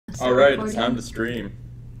All right, it's time to stream.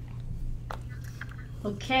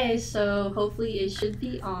 Okay, so hopefully it should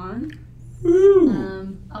be on.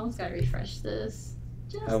 Woo! I almost gotta refresh this.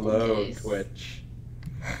 Just Hello, in case. Twitch.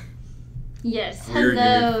 Yes, We're your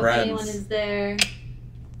hello, if friends. anyone is there.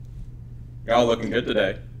 Y'all looking good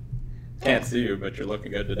today. Can't see you, but you're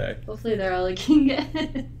looking good today. Hopefully they're all looking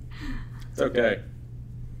good. It's okay.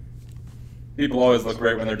 People always look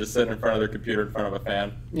great when they're just sitting in front of their computer in front of a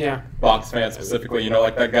fan. Yeah. Box fans specifically, you know,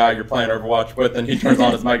 like that guy you're playing Overwatch with, and he turns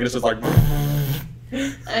on his mic and it's just like...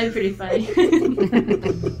 That's pretty funny.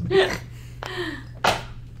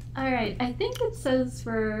 Alright, I think it says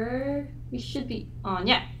we should be on.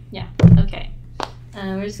 Yeah, okay.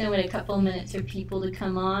 We're just gonna wait a couple minutes for people to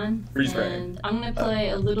come on. Freeze frame. And I'm gonna play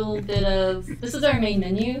a little bit of, this is our main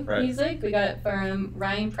menu music. We got it from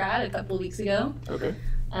Ryan Pratt a couple of weeks ago. Okay.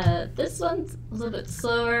 This one's a little bit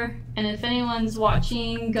slower, and if anyone's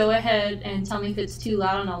watching, go ahead and tell me if it's too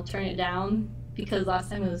loud and I'll turn it down, because last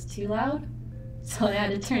time it was too loud. So I had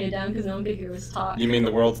to turn it down because no one could hear us talk. You mean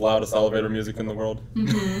the world's loudest elevator music in the world?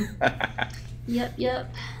 Mm-hmm.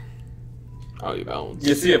 Yep. Audio balance.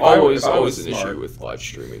 You see, if always I was an smart, issue with live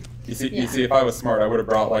streaming. You see, if I was smart, I would have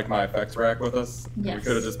brought like my effects rack with us. Yes. We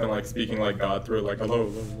could have just been like speaking like God through it, like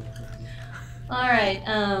hello. Alright,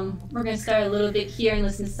 we're going to start a little bit here and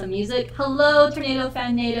listen to some music. Hello, Tornado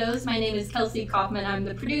Fan-nados. My name is Kelsey Coffman. I'm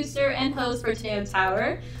the producer and host for Tornado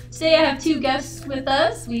Tower. Today I have two guests with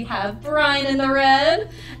us. We have Brian in the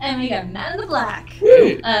red, and we got Matt in the black.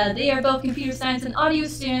 They are both computer science and audio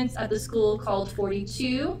students at the school called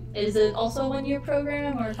 42. Is it also a one-year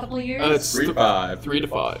program or a couple of years? It's 3 to 5. 3 to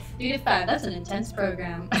 5. 3 to 5. That's an intense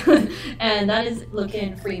program. And that is located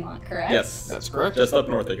in Fremont, correct? Yes, That's correct. just up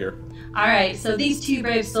north of here. Alright, so these two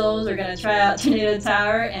brave souls are going to try out Tornado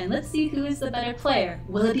Tower, and let's see who is the better player.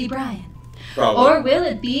 Will it be Brian? Probably. Or will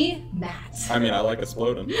it be Matt? I mean, I like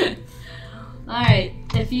exploding. Alright,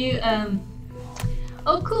 if you,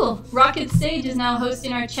 oh cool, Rocket Sage is now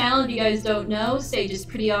hosting our channel. If you guys don't know, Sage is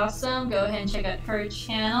pretty awesome. Go ahead and check out her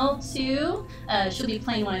channel too. She'll be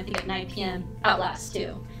playing one, I think, at 9 p.m. Outlast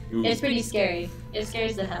too. Ooh. It's pretty scary. It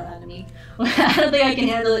scares the hell out of me. I don't think I can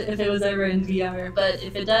handle it if it was ever in VR, but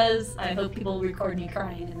if it does, I hope people record me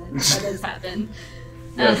crying and then that does happen.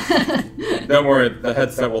 Yes. Don't worry, the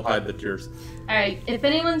headset will hide the tears. Alright, if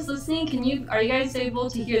anyone's listening, are you guys able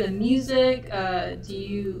to hear the music?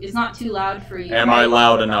 It's not too loud for you? Am I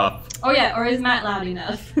loud enough? Oh yeah, or is Matt loud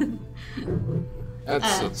enough?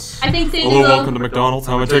 That's I think Sage Hello, is welcome to McDonald's.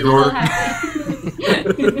 How may I take your order?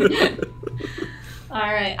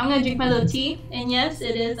 Alright, I'm gonna drink my little tea, and yes,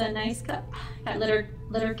 it is a nice cup. Got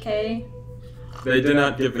letter K. They did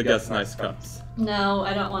not give the guests nice cups. No,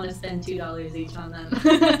 I don't want to spend $2 each on them.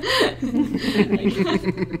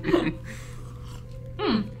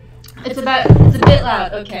 It's a bit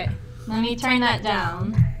loud. Okay, let me turn that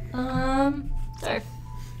down. Sorry.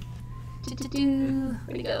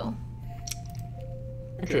 Where'd it go?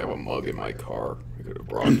 Actually, I have a mug in my car. I could have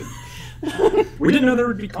brought it. We didn't know there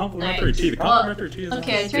would be complimentary tea. The complimentary tea is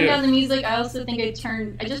okay, I nice. turned down the music. I also think I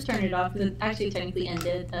just turned it off because it actually technically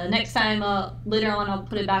ended. Next time, later on, I'll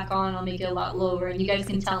put it back on. I'll make it a lot lower, and you guys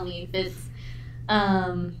can tell me if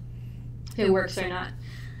it works or not.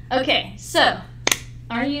 Okay, so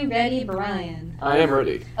are you ready, Brian? I am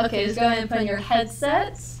ready. Okay, just go ahead and put on your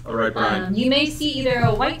headsets. All right, Brian. You may see either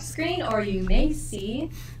a white screen or you may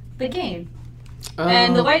see the game.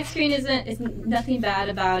 And the white screen is nothing bad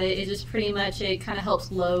about it. It's just pretty much it kind of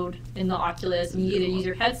helps load in the Oculus. And you either use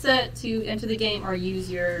your headset to enter the game or use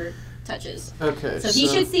your touches. Okay. So he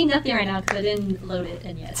should see nothing right now because I didn't load it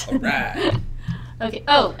in yet. All right. Okay.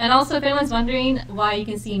 Oh, and also if anyone's wondering why you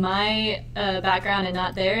can see my background and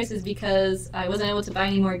not theirs, is because I wasn't able to buy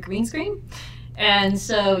any more green screen. And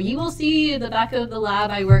so you will see the back of the lab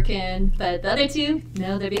I work in, but the other two,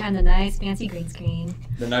 no, they're behind the nice fancy green screen.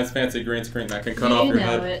 The nice fancy green screen that can cut off your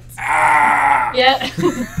head. It. Ah! Yep.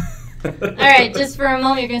 Alright, just for a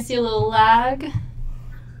moment, you're going to see a little lag.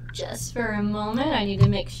 Just for a moment, I need to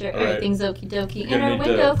make sure everything's okie dokie in our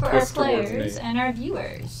window for our players and our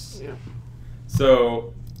viewers. Yeah.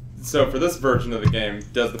 So for this version of the game,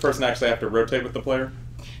 does the person actually have to rotate with the player?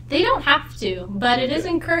 They don't have to, but it is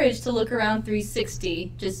encouraged to look around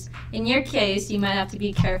 360. Just in your case, you might have to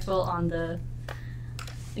be careful on the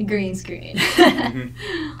green screen.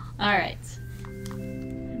 All right.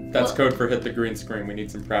 That's code for hit the green screen. We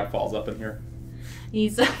need some pratfalls up in here.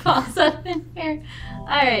 Need some falls up in here. All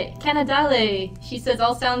right, Canadale. She says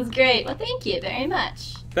all sounds great. Well, thank you very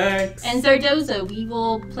much. Thanks. And Zardoza, we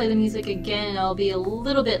will play the music again. I'll be a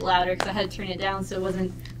little bit louder because I had to turn it down so it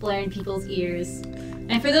wasn't blaring people's ears.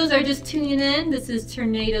 And for those that are just tuning in, this is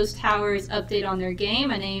Tornado's Towers update on their game.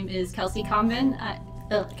 My name is Kelsey Coffman.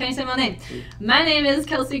 Can I say my name? My name is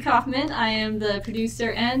Kelsey Coffman. I am the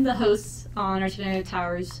producer and the host on our Tornado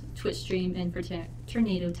Towers Twitch stream and for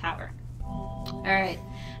Tornado Tower. Alright.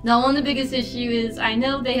 Now, one of the biggest issues is I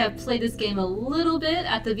know they have played this game a little bit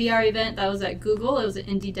at the VR event that was at Google. It was an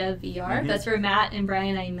Indie Dev VR. That's where Matt and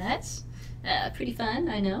Brian and I met. Pretty fun,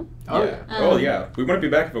 I know. Oh, yeah. Yeah. We wouldn't be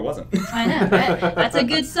back if it wasn't. I know, right? That's a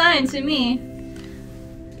good sign to me.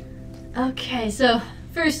 Okay, so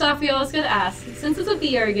first off, we always gotta ask, since it's a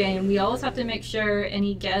VR game, we always have to make sure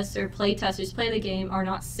any guests or playtesters play the game are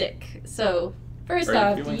not sick. So, first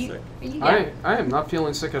off, are you I am not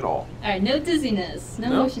feeling sick at all. Alright, no dizziness, no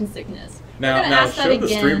motion sickness. Now show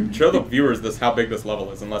the viewers how big this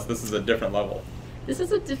level is, unless this is a different level. This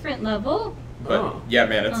is a different level. But yeah,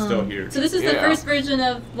 man, it's still huge. So this is the first version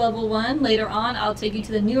of level 1. Later on, I'll take you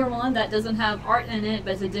to the newer one that doesn't have art in it,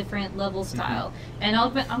 but it's a different level style. And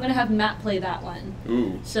I'm gonna have Matt play that one.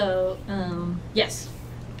 Ooh. So, yes.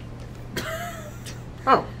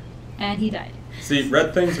 Oh. And he died. See,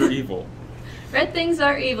 red things are evil. Red things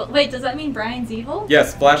are evil. Wait, does that mean Brian's evil?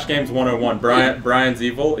 Yes, Flash Games 101. Brian's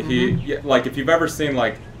evil. He like if you've ever seen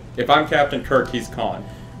if I'm Captain Kirk, he's Khan.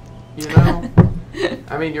 You know.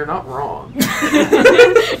 I mean, you're not wrong.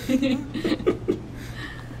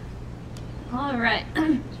 All right.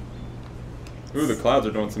 Ooh, the clouds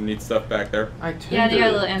are doing some neat stuff back there. I tend they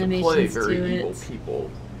got little to play animations very to evil it.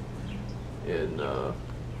 people in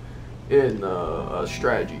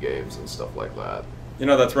strategy games and stuff like that. You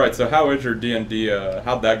know, that's right. So how is your D&D?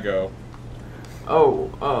 How'd that go?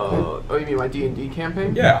 Oh, you mean my D&D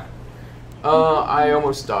campaign? Yeah. I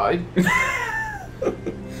almost died.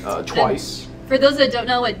 Twice. For those that don't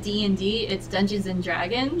know what D&D, it's Dungeons and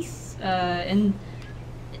Dragons, and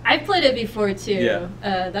I've played it before too. Yeah.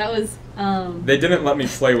 That was. They didn't let me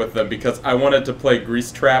play with them because I wanted to play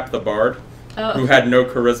Grease Trap the Bard, who Oh, had no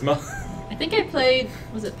charisma. I think I played.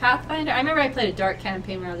 Was it Pathfinder? I remember I played a dark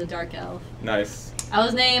campaign where I was a dark elf. Nice. I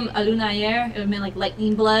was named Alunayer. It meant like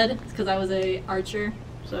lightning blood because I was a archer.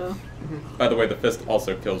 So. By the way, the fist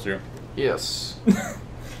also kills you. Yes.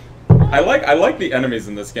 I like the enemies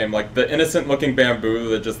in this game, like the innocent-looking bamboo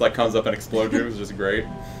that just comes up and explodes you is just great.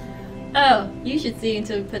 Oh, you should see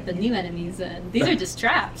until we put the new enemies in. These are just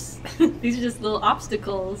traps. These are just little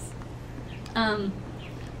obstacles.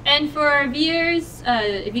 And for our viewers,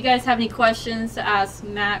 if you guys have any questions to ask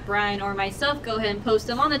Matt, Brian, or myself, go ahead and post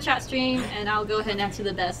them on the chat stream, and I'll go ahead and answer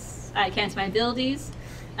the best I can to my abilities.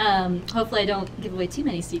 Hopefully I don't give away too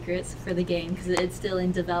many secrets for the game, because it's still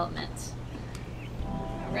in development.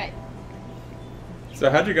 Alright. So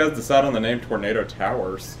how'd you guys decide on the name Tornado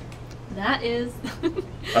Towers? That is...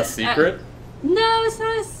 A secret? No, it's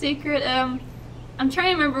not a secret. I'm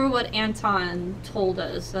trying to remember what Anton told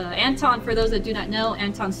us. Anton, for those that do not know,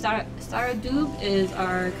 Anton Staradub is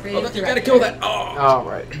our creative director. You gotta kill that! Oh,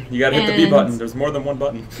 right. You gotta hit the B button. There's more than one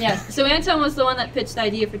button. Yeah, so Anton was the one that pitched the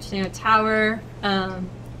idea for Tornado Tower.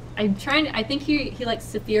 I think he likes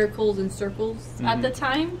sphericals and circles at the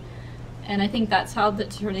time. And I think that's how the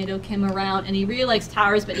tornado came around. And he really likes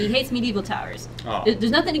towers, but he hates medieval towers. Oh.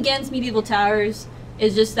 There's nothing against medieval towers.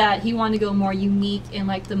 It's just that he wanted to go more unique in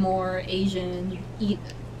the more Asian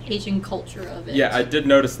culture of it. Yeah, I did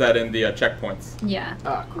notice that in the checkpoints. Yeah.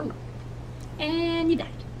 Ah, cool. And he died.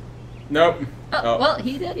 Nope. Oh, well,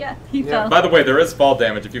 he did, yeah. He fell. By the way, there is fall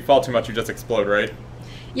damage. If you fall too much, you just explode, right?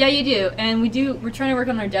 Yeah, you do. And we're trying to work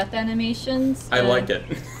on our death animations. I like it.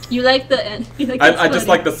 You like the end? I just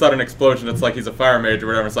like the sudden explosion. It's like he's a fire mage or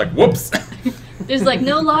whatever. It's like, whoops! There's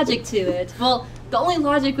no logic to it. Well, the only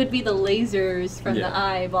logic would be the lasers from the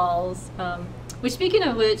eyeballs. Which, speaking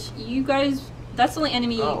of which, you guys, that's the only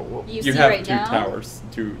enemy you see right now. You have two towers,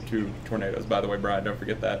 two tornadoes, by the way, Brian. Don't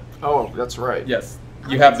forget that. Oh, that's right. Yes.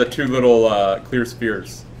 You have the two little clear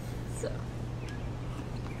spheres. So.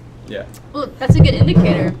 Yeah. Well, that's a good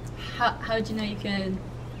indicator. How did you know you could...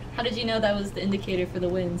 How did you know that was the indicator for the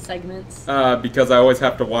win segments? Because I always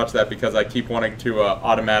have to watch that because I keep wanting to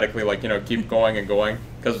automatically, keep going and going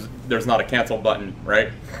because there's not a cancel button, right?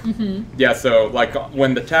 Mm-hmm. Yeah, so,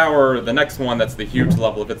 when the tower, the next one that's the huge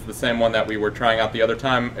level, if it's the same one that we were trying out the other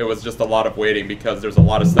time, it was just a lot of waiting because there's a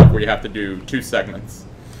lot of stuff where you have to do 2 segments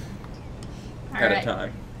at a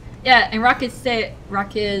time. Yeah, and Rocket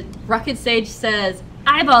Sage says,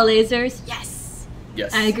 eyeball lasers, yes!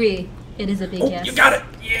 Yes. I agree. It is a big yes. You got it!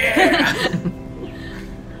 Yeah!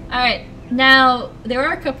 Alright, now, there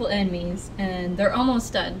are a couple enemies, and they're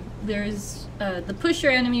almost done. There's the pusher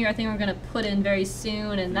enemy I think we're going to put in very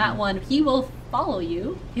soon, and that one, he will follow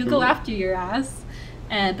you. He'll go after your ass.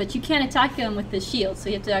 but you can't attack him with the shield, so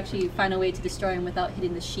you have to actually find a way to destroy him without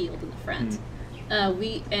hitting the shield in the front.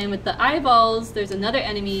 And with the eyeballs, there's another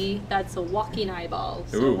enemy that's a walking eyeball.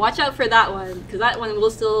 So watch out for that one, because that one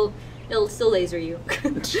it'll still laser you.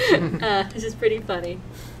 This is pretty funny.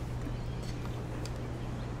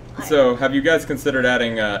 So, have you guys considered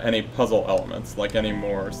adding any puzzle elements, like any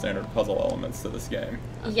more standard puzzle elements to this game?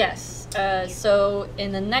 Yes. So,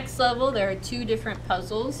 in the next level, there are 2 different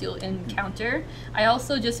puzzles you'll encounter. I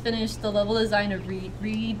also just finished the level design of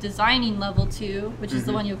redesigning level 2, which is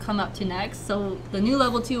the one you'll come up to next. So, the new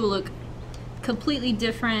level 2 will look completely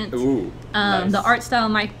different. Ooh, nice. The art style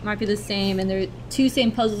might be the same, and there are 2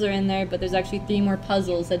 same puzzles are in there, but there's actually 3 more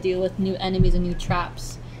puzzles that deal with new enemies and new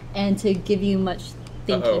traps, and to give you much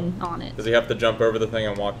thinking on it. Does he have to jump over the thing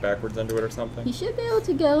and walk backwards into it or something? He should be able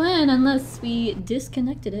to go in unless we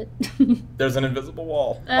disconnected it. There's an invisible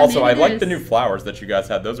wall. Also, I like the new flowers that you guys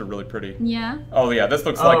had. Those are really pretty. Yeah. Oh yeah, this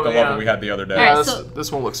looks like the level we had the other day. Right,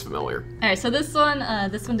 this one looks familiar. Alright, so this one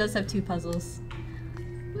does have 2 puzzles.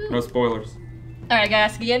 No spoilers. Alright, I gotta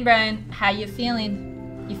ask again, Brian. How you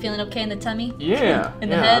feeling? You feeling okay in the tummy? Yeah. In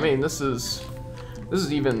the head? I mean, this is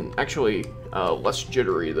even actually less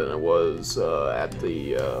jittery than it was at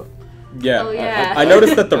the. Yeah. Oh, yeah. I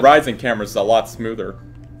noticed that the rising camera's a lot smoother,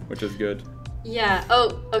 which is good. Yeah.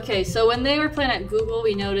 Oh, okay. So when they were playing at Google,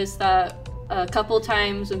 we noticed that a couple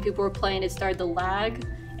times when people were playing, it started to lag,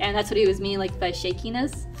 and that's what he was meaning, like by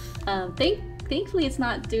shakiness. Thankfully, it's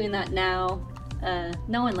not doing that now.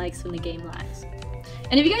 No one likes when the game lags.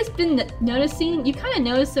 And have you guys been noticing? You kind of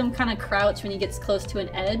notice him kind of crouch when he gets close to an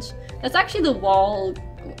edge. That's actually the wall,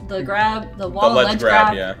 the ledge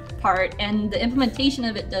grab part, and the implementation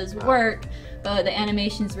of it does work, but the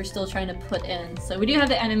animations we're still trying to put in. So we do have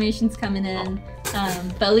the animations coming in,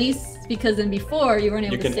 but at least because in before you weren't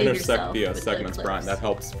able to save yourself. You can intersect the segments, Brian. That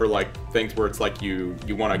helps for like things where it's like you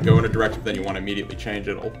want to go in a direction, but then you want to immediately change.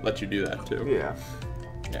 It'll let you do that too. Yeah.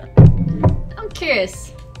 Yeah. I'm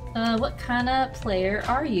curious. What kind of player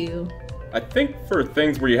are you? I think for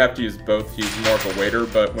things where you have to use both, use more of a waiter,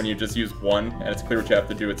 but when you just use one and it's clear what you have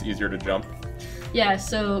to do, it's easier to jump. Yeah,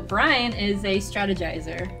 so Brian is a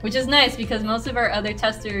strategizer, which is nice because most of our other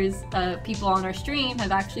testers, people on our stream,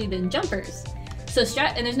 have actually been jumpers. So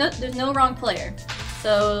and there's no wrong player.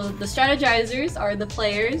 So the strategizers are the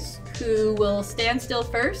players who will stand still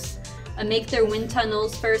first, make their wind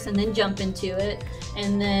tunnels first, and then jump into it.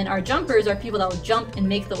 And then our jumpers are people that will jump and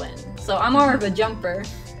make the wind. So I'm more of a jumper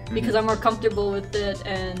because I'm more comfortable with it,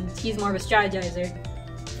 and he's more of a strategizer.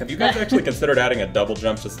 Have you guys actually considered adding a double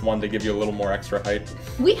jump, just one to give you a little more extra height?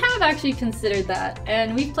 We have actually considered that,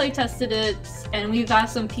 and we've play tested it, and we've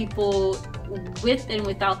asked some people with and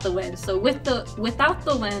without the wind. So without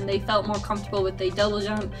the wind, they felt more comfortable with a double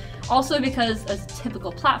jump. Also because as a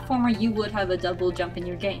typical platformer, you would have a double jump in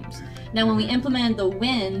your games. Now when we implemented the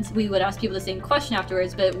wind, we would ask people the same question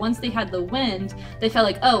afterwards, but once they had the wind, they felt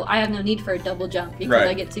like, oh, I have no need for a double jump because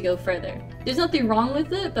I get to go further. There's nothing wrong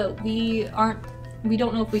with it, but we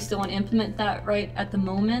don't know if we still want to implement that right at the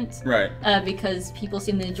moment. Right. Because people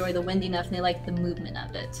seem to enjoy the wind enough and they like the movement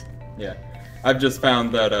of it. Yeah. I've just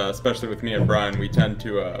found that, especially with me and Brian, we tend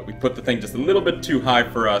to, we put the thing just a little bit too high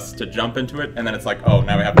for us to jump into it, and then it's like, oh,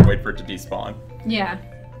 now we have to wait for it to despawn. Yeah.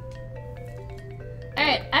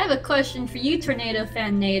 Alright, I have a question for you, Tornado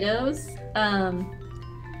Fan-nados.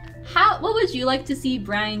 What would you like to see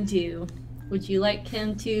Brian do? Would you like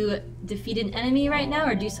him to defeat an enemy right now,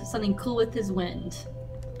 or do something cool with his wind?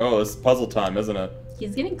 Oh, this is puzzle time, isn't it?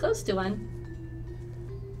 He's getting close to one.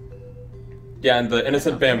 Yeah, and the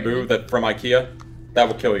innocent bamboo from IKEA, that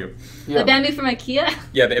will kill you. Yeah. The bamboo from IKEA?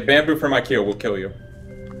 Yeah, the bamboo from IKEA will kill you.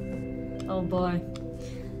 Oh boy.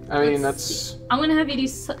 I mean, that's... I'm gonna have you do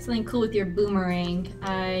something cool with your boomerang.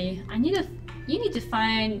 You need to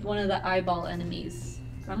find one of the eyeball enemies.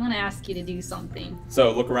 I'm gonna ask you to do something.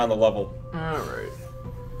 So, look around the level. Alright.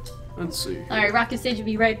 Let's see. Alright, Rocket Sage will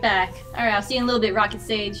be right back. Alright, I'll see you in a little bit, Rocket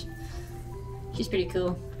Sage. She's pretty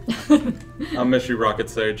cool. I'll miss you, Rocket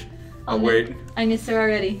Sage. I'll wait. I miss her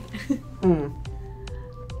already. Do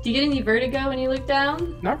you get any vertigo when you look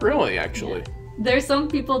down? Not really, actually. Yeah. There's some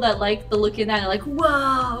people that like the look of that and like,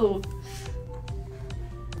 whoa!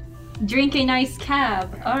 Drink a nice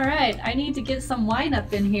cab. Alright, I need to get some wine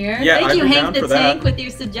up in here. Yeah, Thank you, Hank the Tank, that. with your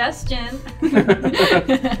suggestion.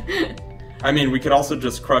 I mean, we could also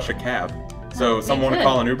just crush a cab. So, someone want to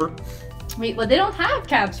call an Uber? Wait, well, they don't have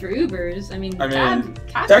cabs for Ubers. I mean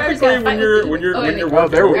cab technically, when you're well,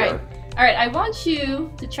 there we go. Alright, I want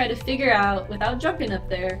you to try to figure out, without jumping up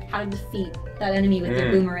there, how to defeat that enemy with the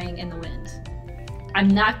boomerang in the wind. I'm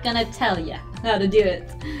not gonna tell you how to do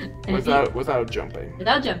it. Without jumping.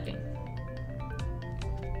 Without jumping.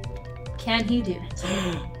 Can he do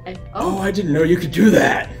it? Oh, I didn't know you could do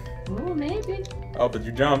that. Oh, maybe. Oh, but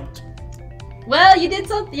you jumped. Well, you did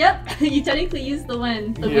something. Yep, you technically used the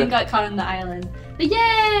wind. The wind got caught on the island. But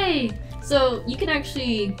yay! So you can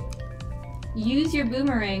actually use your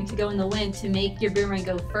boomerang to go in the wind to make your boomerang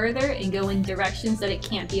go further and go in directions that it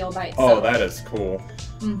can't be all by itself. Oh, that is cool.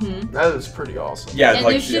 Mm-hmm. That is pretty awesome. Yeah, and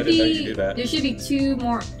like there should be you do that. there should be 2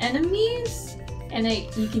 more enemies, and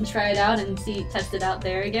you can try it out and test it out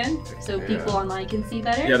there again, so people online can see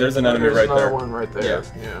better. Yeah, there's an enemy right there. There's one right there.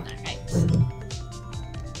 Yeah. Alright.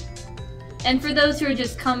 And for those who are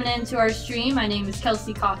just coming into our stream, my name is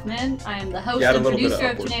Kelsey Coffman. I am the host and producer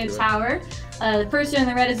of Tornado Tower. The person in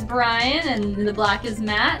the red is Brian, and the black is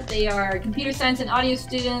Matt. They are computer science and audio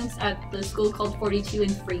students at the school called 42 in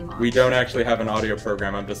Fremont. We don't actually have an audio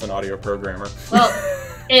program. I'm just an audio programmer. Well,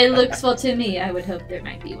 it looks well to me. I would hope there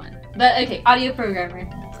might be one. But okay, audio programmer.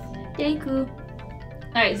 Yay, cool.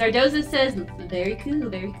 Alright, Zardoza says, very cool,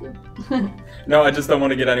 very cool. No, I just don't want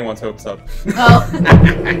to get anyone's hopes up. Oh.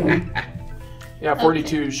 Yeah,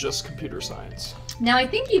 42 is just computer science. Now, I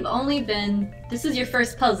think you've only been... This is your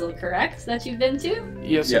first puzzle, correct? That you've been to?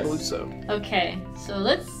 Yes, I believe so. Okay, so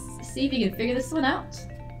let's see if you can figure this one out.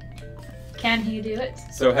 Can he do it?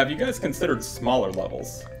 So, have you guys considered smaller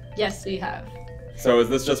levels? Yes, we have. So, is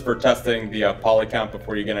this just for testing the poly count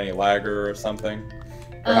before you get any lagger or something?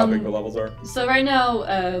 For how big the levels are? So right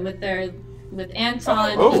now, with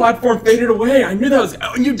Anton... Oh, platform faded away! I knew that was...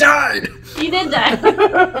 Oh, you died! He did die!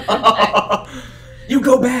 You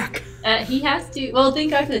go back! He has to... Well,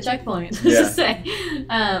 think back to the checkpoint, Yeah. to say.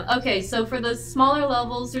 Okay, so for the smaller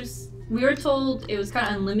levels, we were told it was kind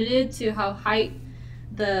of unlimited to how high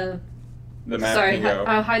the map can go.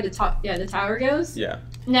 how high the tower goes. Yeah.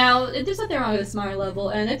 Now, there's nothing wrong with a smaller level,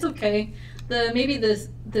 and it's okay. Maybe the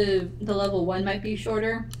level 1 might be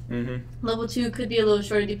shorter. Mm-hmm. Level 2 could be a little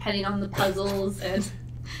shorter depending on the puzzles and...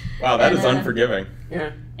 Wow, that is unforgiving.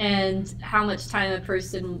 Yeah. And how much time a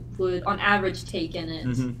person would, on average, take in it.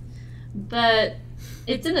 Mm-hmm. But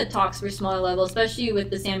it's in the talks for smaller levels, especially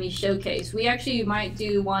with the Sammy Showcase. We actually might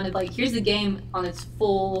do one of, like, here's the game on its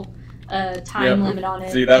full time limit on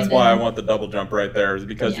it. See, that's why I want the double jump right there, is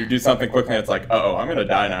because you do something quickly and it's like, uh-oh, I'm going to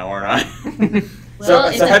die now, aren't I?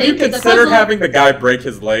 Well, so have you considered having the guy break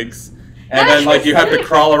his legs? And then, like, you have to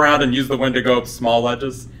crawl around and use the wind to go up small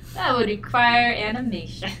ledges? That would require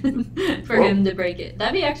animation for him to break it.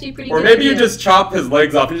 That'd be actually pretty good. Or maybe you just chop his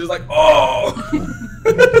legs off and you're just like, oh!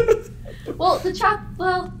 Well, could chop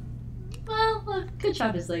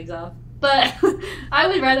his legs off. But I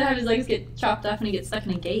would rather have his legs get chopped off and he gets stuck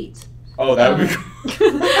in a gate. Oh, that would be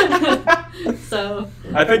cool. So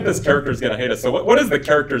I think this character's going to hate us. So what is the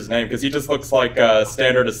character's name? Because he just looks like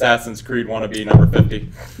standard Assassin's Creed wannabe number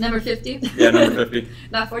 50. Number 50? Yeah, number 50.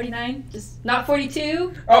 Not 49? Just not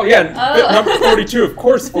 42? Oh, yeah. Number 42. Of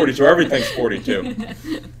course 42. Everything's 42.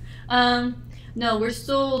 No, we're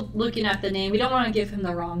still looking at the name. We don't want to give him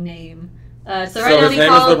the wrong name. So right so now his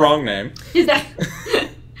name is the wrong name. Is that...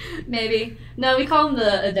 Maybe. No, we call him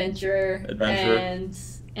the Adventurer.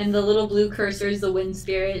 And the little blue cursor is the Wind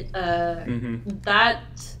Spirit. That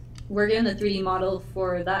we're getting the 3D model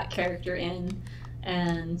for that character in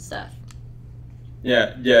and stuff.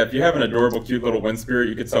 Yeah. If you have an adorable, cute little Wind Spirit,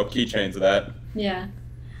 you could sell keychains of that. Yeah.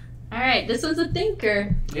 All right, this one's a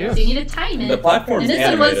thinker. Yeah. So you need to time it. The platform's and this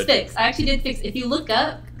animated. one was fixed. I actually did fix. If you look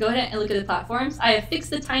up, go ahead and look at the platforms. I have fixed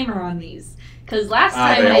the timer on these because last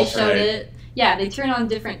time when I showed it, they turn on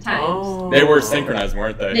different times. Oh. They were synchronized,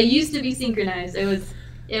 weren't they? They used to be synchronized. I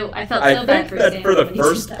felt so bad for I think that for the when he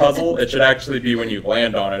first did that. puzzle, it should actually be when you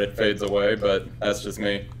land on it, it fades away, but that's just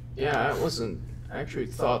me. Yeah, I wasn't actually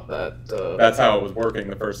thought that. That's how it was working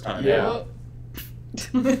the first time. Yeah.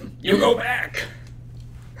 You go back!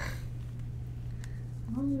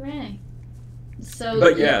 Alright. So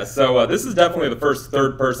this is definitely the first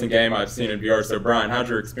third-person game I've seen in VR. So, Brian, how's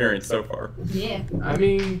your experience so far? Yeah. I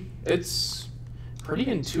mean, it's pretty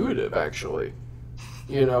intuitive, actually.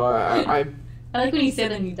 You know, I like when you say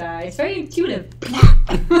that and you die. It's very intuitive.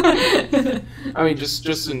 I mean,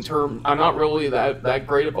 just in terms, I'm not really that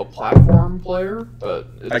great of a platform player, but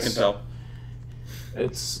I can tell.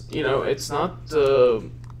 It's, you know, it's not,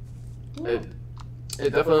 it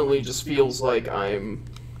definitely just feels like I'm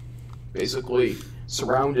basically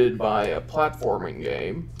surrounded by a platforming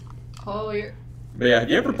game. Oh, But yeah, have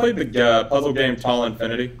you ever played the puzzle game Tall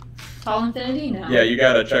Infinity? Tall Infinity? No. Yeah, you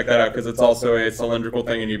gotta check that out because it's also a cylindrical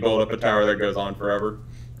thing and you build up a tower that goes on forever.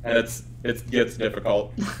 And it gets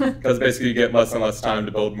difficult because basically you get less and less time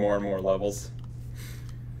to build more and more levels.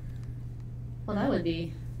 Well, that would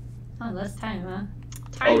be less time, huh?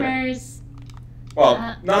 Timers.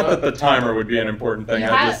 Well, not that the timer would be an important thing. You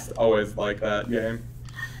I have- just always like that game.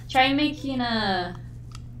 Try making a.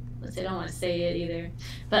 Let's see, I don't want to say it either,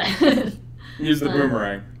 but. Use the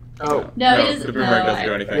boomerang. Oh. No, it isn't. The boomerang no, doesn't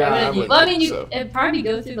do anything. Yeah, I wouldn't wouldn't well, I mean, think you so. it'd probably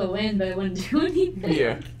go through the wind, but it wouldn't do anything.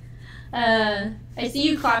 Yeah. I see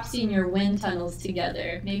you collapsing your wind tunnels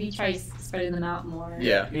together. Maybe try spreading them out more.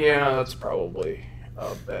 Yeah. Yeah, that's probably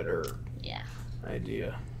a better Yeah.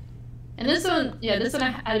 idea. And this one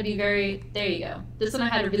I had to be very. There you go. This one I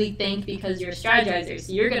had to really think because you're a strategizer,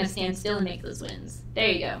 so you're gonna stand still and make those wins. There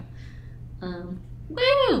you go.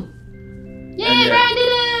 Woo! Yay, Brian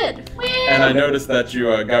did it! Woo! And I noticed that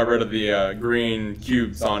you got rid of the green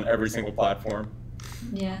cubes on every single platform.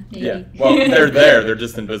 Yeah, maybe. Yeah. Well, they're there. They're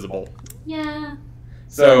just invisible. Yeah.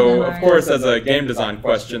 So, of course, as a game design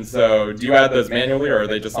question, so do you add those manually, or are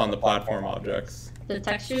they just on the platform objects? The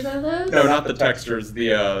textures of those? No, not the textures.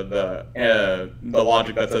 The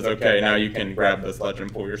logic that says, okay, now you can grab this ledge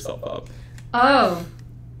and pull yourself up. Oh.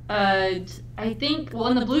 I think, well,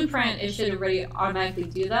 in the blueprint, it should already automatically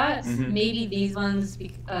do that. Mhm. Maybe these ones,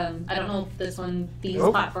 I don't know if these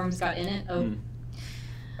platforms got in it. Oh.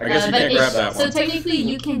 I guess you but can't grab that so one. technically,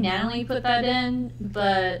 you can manually put that in,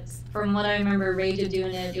 but from what I remember, Rage of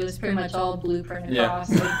doing it, it was pretty much all blueprint across.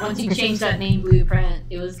 Like, once you change that main blueprint,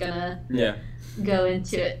 it was gonna go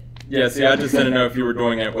into it. Yeah, see, I just didn't know if you were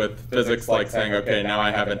doing it with physics, like saying, okay, now I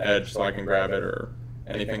have an edge so I can grab it, or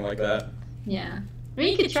anything like that. Yeah. I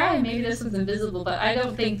mean, you could try. Maybe this one's invisible, but I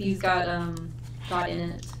don't think these got in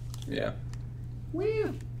it. Yeah.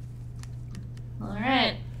 Woo!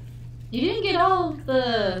 Alright. You didn't get all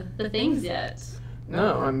the things yet.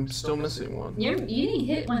 No, I'm still missing one. You didn't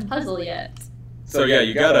hit one puzzle yet. So yeah,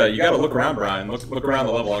 you gotta look around, Brian. Look around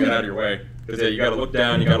the level. I'll get out of your way. Because yeah, you gotta look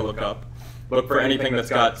down. You gotta look up. Look for anything that's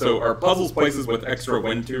got. So are puzzles places with extra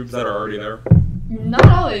wind tubes that are already there? Not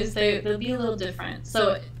always. They'll be a little different.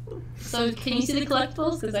 So can you see the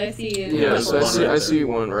collectibles? Because I see. Yes, I see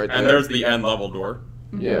one right there. And there's the end level door.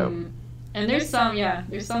 Yeah. Mhm. And there's some a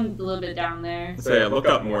little bit down there. So yeah, look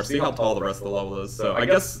up more. See how tall the rest of the level is. So I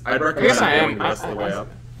guess I'd recommend going the rest of the way up.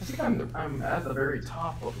 I think I'm at the very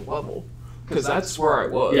top of the level. Because that's where I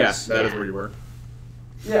was. Yeah, that is where you were.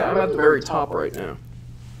 Yeah, I'm at the very top right now.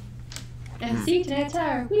 And see, to that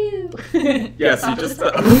tower. Woo! Yeah, see, just.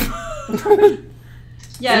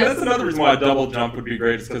 Yeah. See, that's another reason why a double jump would be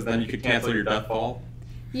great, is because then you could cancel your death fall.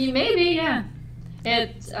 Maybe, yeah.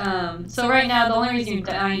 So right now, the only reason you're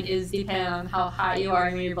dying is depending on how high you are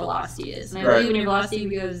and where your velocity is. And I believe when your velocity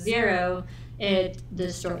goes 0, it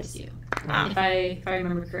destroys you, if I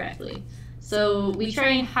remember correctly. So we try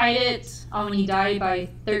and hide it when you die by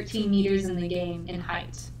 13 meters in the game in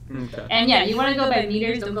height. Okay. And yeah, you want to go by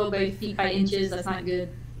meters, don't go by feet by inches. That's not good.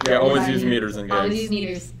 Yeah, always use meters in games. Always use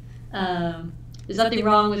meters. There's nothing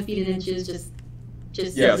wrong with feet and inches. Just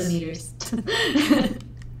use Yes. the meters.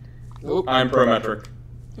 I'm pro metric.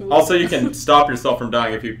 Also, you can stop yourself from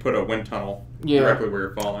dying if you put a wind tunnel directly where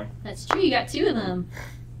you're falling. That's true. You got 2 of them.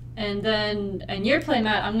 And then, in your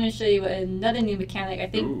playmat, I'm going to show you another new mechanic. I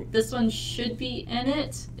think this one should be in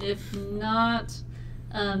it. If not,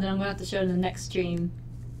 then I'm going to have to show it in the next stream.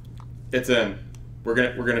 It's in. We're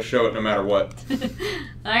gonna show it no matter what. Alright,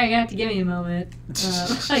 you're going to have to give me a moment.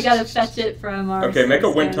 I got to fetch it from our... Okay, make a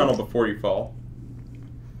source wind code. tunnel before you fall.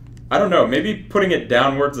 I don't know. Maybe putting it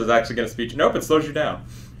downwards is actually gonna speed you. Nope, it slows you down.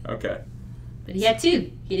 Okay. But he had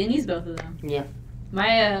 2. He didn't use both of them. Yeah.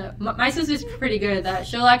 My sister's pretty good at that.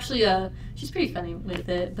 She'll actually she's pretty funny with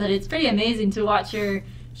it, but it's pretty amazing to watch her.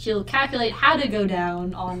 She'll calculate how to go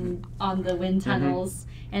down on the wind tunnels,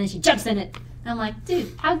 and then she jumps in it. And I'm like,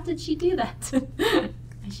 dude, how did she do that?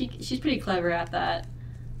 She's pretty clever at that.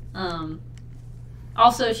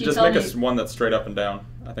 Also, she just told make me. one that's straight up and down.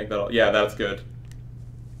 I think that'll. Yeah, that's good.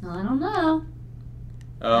 Well, I don't know.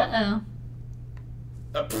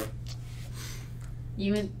 Pfft.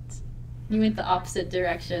 You went the opposite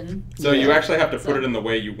direction. So you actually have to put it in the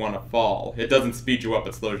way you want to fall. It doesn't speed you up;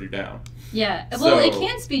 it slows you down. Yeah. Well, it So-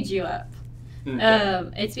 can speed you up.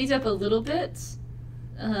 Okay. It speeds up a little bit.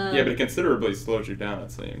 Yeah, but it considerably slows you down.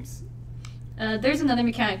 It seems. There's another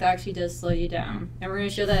mechanic that actually does slow you down, and we're going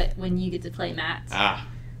to show that when you get to play Matt. Ah.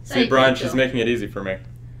 So See, you Brian, can she's go. making it easy for me.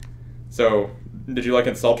 So, did you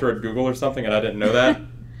insult her at Google or something, and I didn't know that?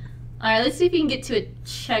 Alright, let's see if you can get to a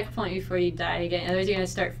checkpoint before you die again. Otherwise, you're going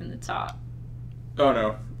to start from the top. Oh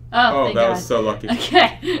no. Oh, Oh, thank that God. was so lucky.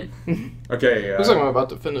 Okay. Okay. Looks like I'm about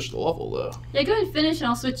to finish the level though. Yeah, go ahead and finish, and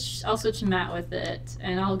I'll switch Matt with it,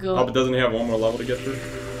 and I'll go. Oh, but doesn't he have one more level to get through?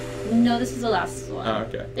 No, this is the last one. Oh,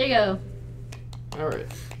 okay. There you go. Alright.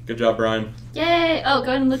 Good job, Brian. Yay! Oh, go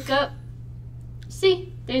ahead and look up.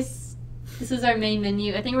 See, there's This is our main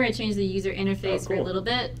menu. I think we're gonna change the user interface for a little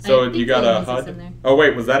bit. So I think you got the a music's HUD? in there. Oh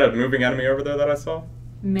wait, was that a moving enemy over there that I saw?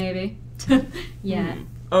 Maybe. Yeah.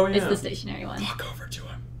 Oh yeah. It's the stationary one. Walk over to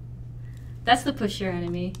him. That's the pusher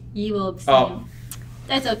enemy. You will see Oh. him.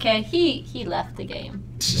 That's okay. He left the game.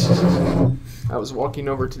 I was walking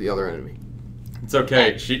over to the other enemy. It's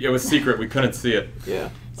okay. It was secret. We couldn't see it. Yeah.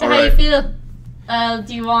 So All how right. you feel?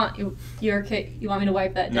 Do you want you're okay? You want me to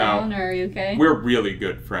wipe that No. down, or are you okay? We're really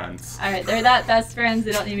good friends. All right, they're that best friends.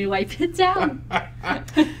 They don't need me to wipe it down.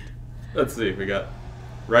 Let's see. We got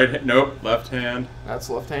nope, left hand. That's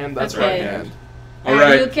left hand. That's Okay. right hand. All Are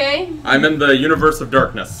right. you okay? I'm in the universe of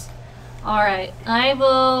darkness. All right, I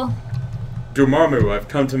will. Dumamu, I've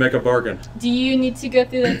come to make a bargain. Do you need to go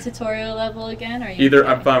through the tutorial level again, or are you Either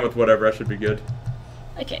okay? I'm fine with whatever. I should be good.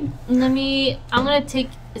 Okay, I'm gonna take.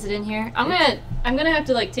 Is it in here? I'm gonna have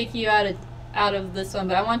to like take you out of this one,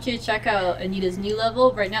 but I want you to check out Anita's new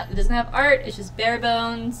level. Right now, it doesn't have art. It's just bare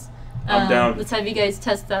bones. I'm down. Let's have you guys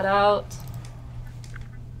test that out.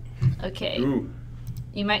 Okay. Ooh.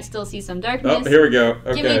 You might still see some darkness. Oh, here we go.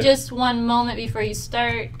 Okay. Give me just one moment before you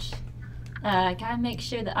start. Gotta make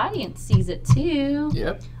sure the audience sees it too.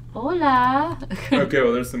 Yep. Hola. Okay,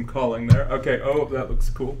 well, there's some calling there. Okay, oh, that looks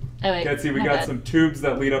cool. Oh, wait, Okay, let's see, we my got bad. some tubes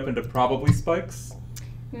that lead up into probably spikes.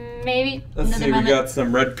 Maybe Let's another see, moment. we got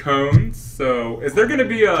some red cones. So, is there going to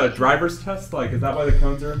be a driver's test? Like, is that why the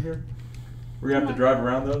cones are in here? We're going to have to drive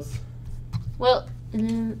around those? Well,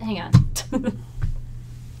 hang on.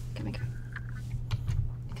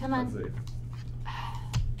 Come on. Let's see.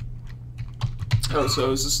 Oh,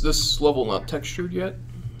 so is this level not textured yet?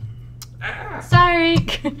 Sorry.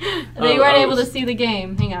 They weren't able to was- see the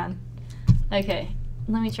game. Hang on. Okay,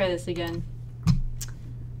 let me try this again.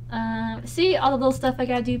 See all the little stuff I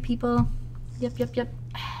gotta do, people. Yep.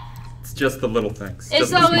 It's just the little things. It's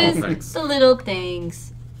just the small always things. the little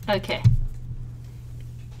things. Okay.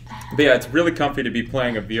 But yeah, it's really comfy to be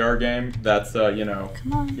playing a VR game that's,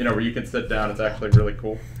 Come on. where you can sit down. It's actually really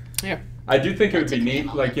cool. Yeah. I do think it would That be took me a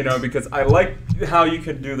neat, like, moment. because I like how you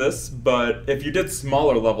could do this, but if you did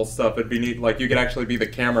smaller level stuff, it'd be neat. Like, you could actually be the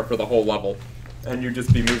camera for the whole level, and you'd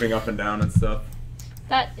just be moving up and down and stuff.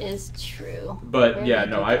 That is true. But Where yeah,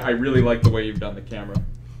 did no, it go? I really like the way you've done the camera.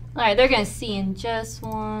 All right, they're gonna see in just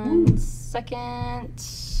 1 second.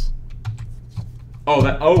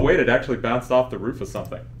 Oh, wait, it actually bounced off the roof of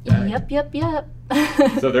something. Dang. Yep.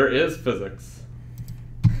 So there is physics.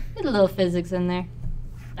 There's a little physics in there.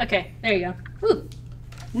 Okay, there you go. Woo.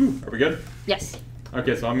 Woo, are we good? Yes.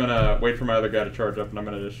 Okay, so I'm gonna wait for my other guy to charge up, and I'm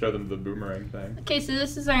gonna just show them the boomerang thing. Okay, so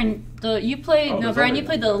this is you played there's Brian, you only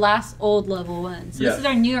played the last old level one. So Yes. this is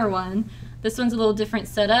our newer one. This one's a little different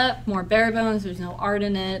setup, more bare bones. There's no art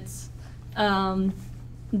in it.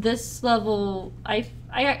 This level, I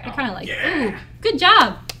kind of like. yeah. Ooh, good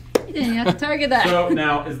job. You didn't have to target that. So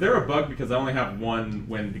now, is there a bug because I only have one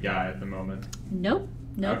wind guy at the moment? Nope,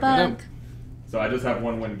 no Okay. bug. So I just have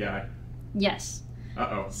one wind guy. Yes.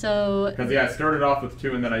 Uh-oh. So Because, yeah, I started off with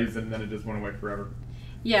 2, and then I used it, and then it just went away forever.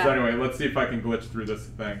 yeah. So anyway, let's see if I can glitch through this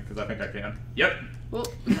thing, because I think I can. Yep. Well,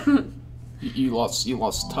 You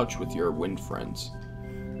lost touch with your wind friends.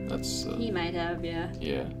 That's he might have, yeah.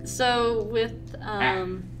 yeah. So with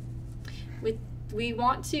we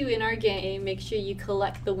want to in our game make sure you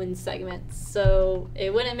collect the wind segments. So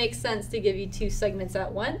it wouldn't make sense to give you 2 segments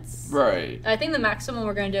at once. Right. I think the maximum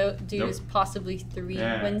we're going to do Nope. is possibly 3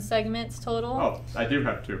 Yeah. wind segments total. Oh, I do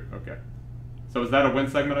have 2. Okay. So is that a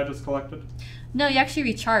wind segment I just collected? No, you actually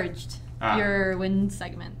recharged Ah. your wind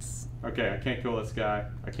segments. Okay, I can't kill this guy.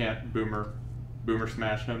 I can't boomer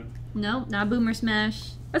smash him. No, not boomer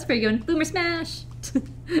smash. That's pretty good. Boomer smash.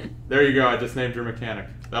 There you go. I just named your mechanic.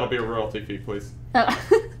 That'll be a royalty fee, please. Oh.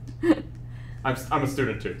 I'm a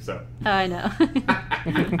student too, so. I know.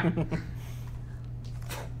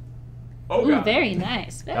 Oh Ooh, god. very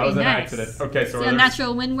nice. Very That was an nice. accident. Okay, so So are there,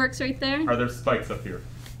 natural wind works right there. are there spikes up here?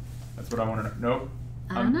 That's what I want to know. Nope.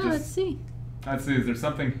 I don't know. Let's see. Let's see. Is there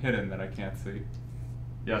something hidden that I can't see?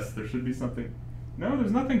 Yes, there should be something. No,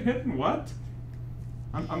 there's nothing hidden. What?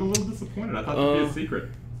 I'm a little disappointed. I thought there'd be a secret.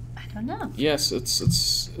 I don't know. Yes,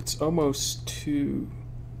 it's almost too.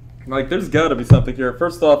 Like, there's got to be something here.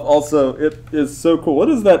 First off, also, it is so cool. What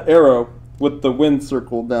is that arrow with the wind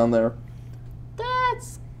circle down there?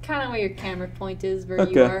 That's kind of where your camera point is, where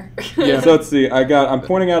Okay. you are. Yeah. So let's see. I'm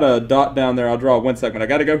pointing out a dot down there. I'll draw a wind segment. I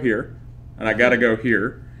got to go here, and I got to go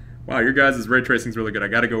here. Wow, your guys' ray tracing's really good. I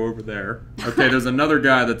got to go over there. Okay, there's another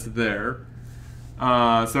guy that's there.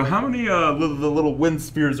 So how many the little wind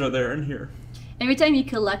spheres are there in here? Every time you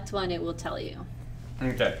collect one, it will tell you.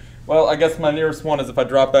 Okay. Well, I guess my nearest one is if I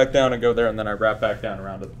drop back down and go there, and then I wrap back down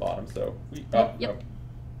around at the bottom. So, Yep.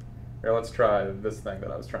 Here, let's try this thing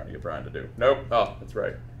that I was trying to get Brian to do. Nope. Oh, that's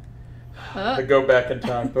right. Oh. The go back in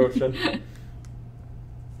time potion.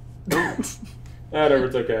 Whatever,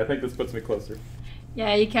 it's okay. I think this puts me closer.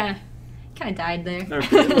 Yeah, you kind of died there.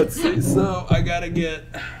 Okay, let's see. So I gotta get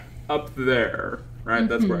up there, right?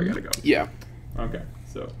 That's where I gotta go. Yeah. Okay,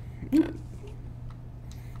 so.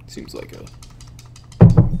 Seems like a...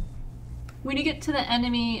 When you get to the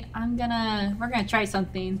enemy, we're gonna try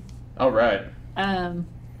something. All right.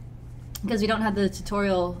 Because we don't have the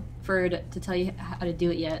tutorial to tell you how to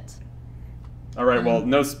do it yet. All right. Well,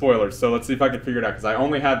 no spoilers. So let's see if I can figure it out. Because I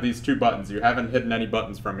only have these 2 buttons. You haven't hidden any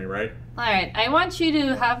buttons from me, right? All right. I want you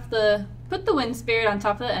to put the wind spirit on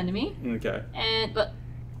top of the enemy. Okay.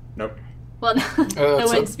 Nope. Well, the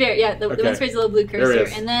wind spirit. Yeah, the wind spirit's a little blue cursor,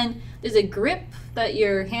 and then there's a grip that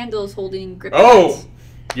your handle's holding. Grip. Oh,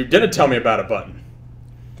 you didn't tell me about a button.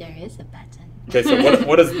 There is a button. Okay. So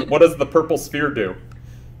what does the purple sphere do?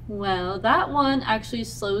 Well, that one actually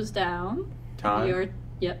slows down Time.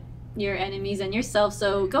 your enemies and yourself.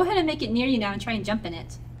 So go ahead and make it near you now and try and jump in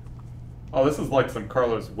it. Oh, this is like some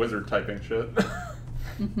Carlos Wizard typing shit.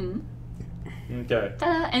 Okay.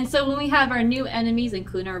 Ta-da. And so when we have our new enemies,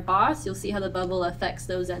 including our boss, you'll see how the bubble affects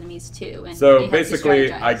those enemies too. And so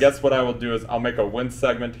basically, I guess what I will do is I'll make a wind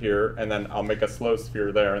segment here, and then I'll make a slow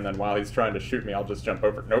sphere there, and then while he's trying to shoot me, I'll just jump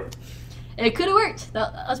over. Nope. It could have worked.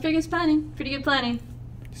 That was pretty good planning. Pretty good planning.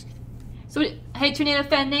 So, hey, Tornado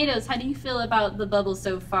Fan-nados, how do you feel about the bubble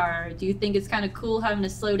so far? Do you think it's kind of cool having to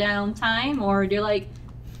slow down time, or you're like,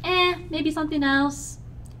 maybe something else?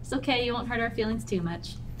 It's okay, you won't hurt our feelings too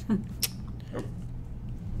much.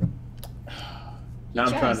 Now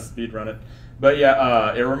I'm trying to speedrun it. But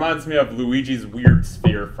yeah, it reminds me of Luigi's weird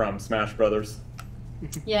sphere from Smash Brothers.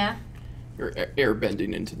 Yeah. You're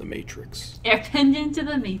airbending into the Matrix. Airbending into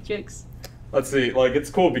the Matrix. Let's see, like, it's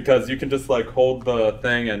cool because you can just, like, hold the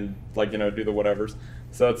thing and, like, you know, do the whatevers.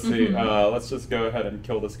 So let's see, let's just go ahead and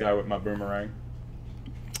kill this guy with my boomerang.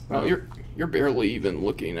 Well, you're barely even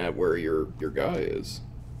looking at where your guy is.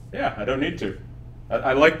 Yeah, I don't need to.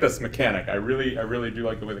 I like this mechanic. I really do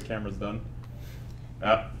like the way the camera's done.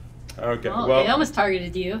 Okay, well... They almost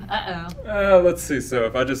targeted you. Uh-oh. Let's see, so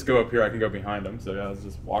if I just go up here, I can go behind him. So yeah, let's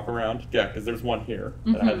just walk around. Yeah, because there's one here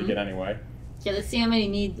that I had to get anyway. Yeah, let's see how many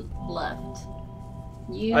need left.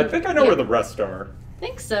 I think I know where the rest are. I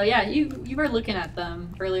think so, yeah. You were looking at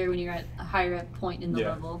them earlier when you were at a higher up point in the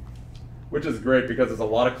level. Which is great because there's a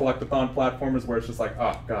lot of collectathon platformers where it's just like,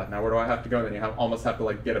 oh god, now where do I have to go? And then you almost have to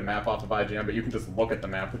like get a map off of IGN, but you can just look at the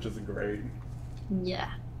map, which is great.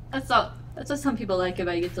 Yeah, that's what some people like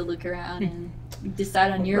about it. You get to look around and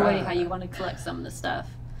decide on your way how you want to collect some of the stuff.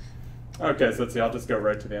 Okay, so let's see. I'll just go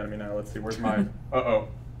right to the enemy now. Let's see. Where's my?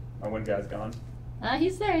 My wind guy's gone.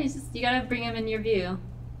 He's there. You gotta bring him in your view.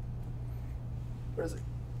 Where is he?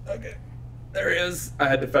 Okay, there he is. I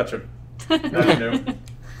had to fetch him. That's new.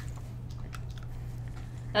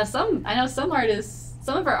 Now I know some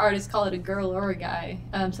of our artists call it a girl or a guy.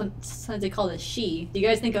 Sometimes they call it a she. Do you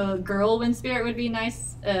guys think a girl wind spirit would be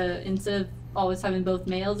nice instead of always having both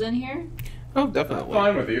males in here? Oh, definitely.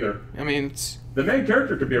 I'm fine with either. I mean, the main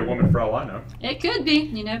character could be a woman for all I know. It could be.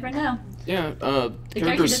 You never know. Yeah, the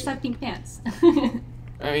character does have pink pants.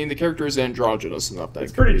 I mean, the character is androgynous enough that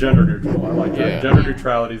it's pretty gender neutral. I like that. Gender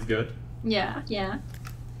neutrality is good. Yeah.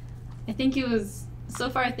 I think it was so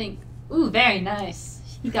far. I think, ooh, very nice.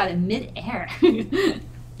 He got it mid-air.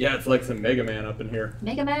 Yeah, it's like some Mega Man up in here.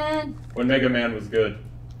 Mega Man. When Mega Man was good.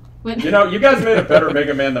 You know, you guys made a better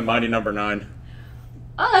Mega Man than Mighty Number 9.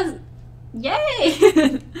 Oh, yay!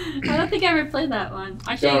 I don't think I ever played that one.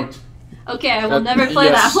 Actually, don't. Okay, I will never play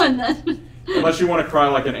that one then. Unless you want to cry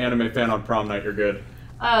like an anime fan on prom night, you're good.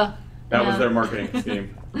 Oh. That was their marketing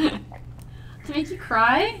scheme. To make you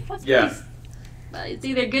cry? That's yes. It's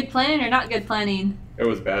either good planning or not good planning. It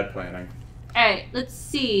was bad planning. Alright, let's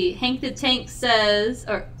see. Hank the Tank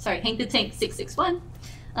 661.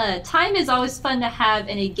 Time is always fun to have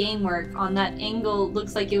in a game work. On that angle,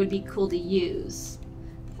 looks like it would be cool to use.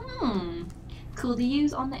 Cool to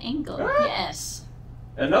use on the angle. Yes.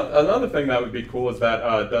 Another thing that would be cool is that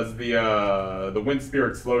does the wind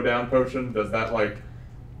spirit slowdown potion, does that like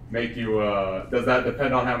make you does that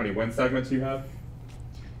depend on how many wind segments you have?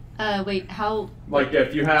 Wait, how? Like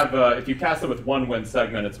if you have if you cast it with one wind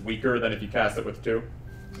segment, it's weaker than if you cast it with 2.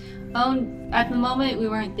 At the moment we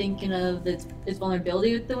weren't thinking of its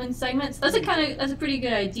vulnerability with the wind segments. That's a pretty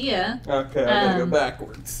good idea. Okay, I gotta go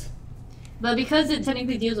backwards. But because it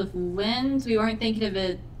technically deals with winds, we weren't thinking of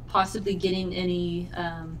it possibly getting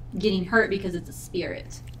hurt because it's a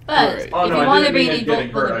spirit. But right. if you want to bring any getting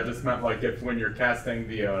hurt, I just meant like when you're casting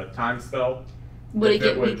the time spell, Would it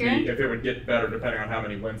get weaker? If it would get better depending on how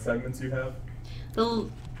many wind segments you have.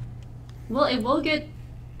 Well, it will get.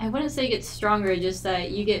 I wouldn't say it gets stronger, just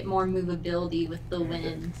that you get more movability with the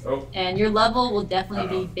wind. Oh. And your level will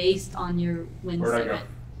definitely be based on your wind segment.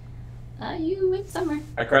 You went somewhere.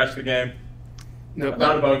 I crashed the game. Nope.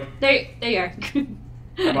 Not a bug. There you are.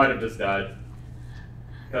 I might have just died.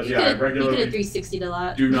 Because You I could regularly have 360'd a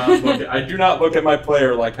lot. I do not look at my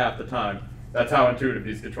player like half the time. That's how intuitive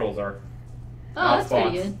these controls are. Oh, that's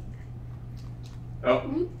pretty good.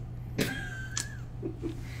 Oh.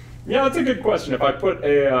 Yeah, that's a good question. If I put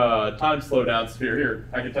a time slowdown sphere here,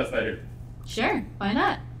 I can test that here. Sure, why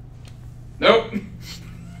not? Nope.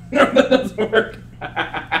 No, that doesn't work.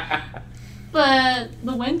 But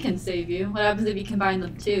the wind can save you. What happens if you combine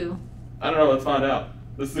them two? I don't know. Let's find out.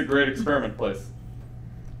 This is a great experiment place.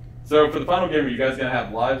 So for the final game, are you guys going to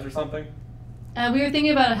have lives or something? We were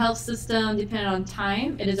thinking about a health system depending on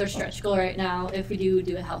time. It is our stretch goal right now if we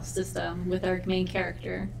do a health system with our main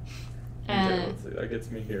character. Okay, let's see. That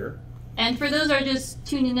gets me here. And for those who are just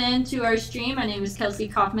tuning in to our stream, my name is Kelsey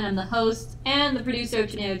Coffman. I'm the host and the producer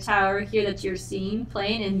of Tornado Tower here that you're seeing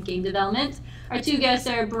playing in game development. Our two guests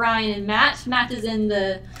are Brian and Matt. Matt is in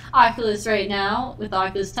the Oculus right now with the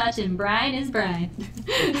Oculus Touch, and Brian is Brian.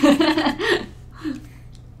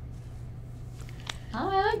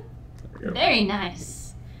 Oh, very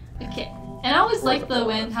nice. Okay. And I always like the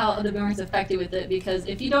wind, how the boomerang's affected with it, because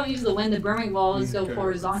if you don't use the wind, the boomerang walls go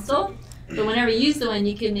horizontal. But whenever you use the wind,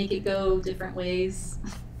 you can make it go different ways,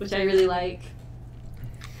 which I really like.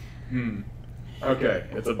 Okay,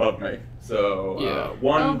 it's above me. So,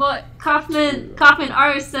 one. Oh, but Coffman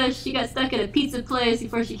R says she got stuck at a pizza place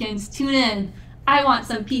before she can tune in. I want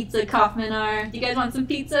some pizza, Coffman R. Do you guys want some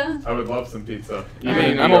pizza? I would love some pizza. I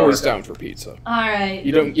mean, I'm always down for pizza. All right.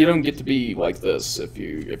 You don't get to be like this if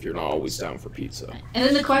you're not always down for pizza. And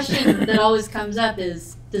then the question that always comes up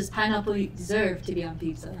is, does pineapple deserve to be on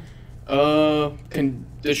pizza?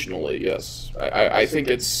 Conditionally, yes. I think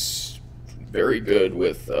it's very good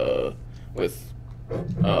with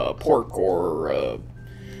pork or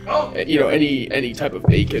any type of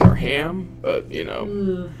bacon or ham, but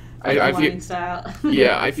Ooh,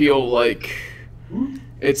 I feel like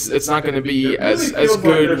it's not going to be as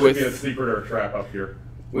good with a secret or a trap up here.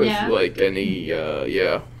 With like any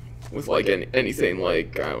with like anything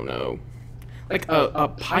like, I don't know. Like, a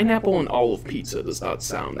pineapple and olive pizza does not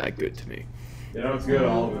sound that good to me. You know, it's good,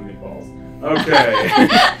 olive and meatballs.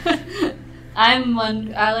 Okay. I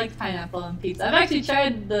like pineapple on pizza. I've actually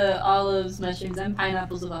tried the olives, mushrooms, and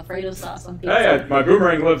pineapples with Alfredo sauce on pizza. Yeah, my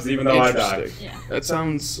boomerang lives even though I die. Yeah. That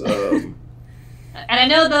sounds, And I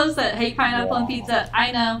know those that hate pineapple on pizza,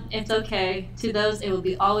 I know, it's okay. To those, it will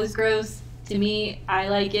be always gross. To me, I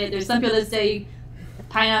like it. There's some people that say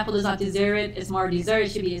pineapple does not deserve it. It's more dessert.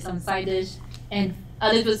 It should be some side dish. And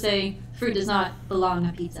others would say fruit does not belong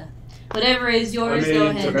on pizza. Whatever is yours, go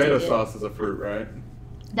ahead and tomato take sauce is a fruit, right?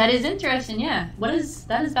 That is interesting, yeah. That is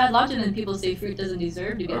bad logic when people say fruit doesn't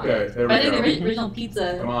deserve to be on it. Okay, there we But I go. think the original pizza,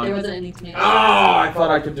 there wasn't any tomato Oh, sauce. I thought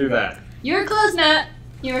I could do that. You were close, Matt.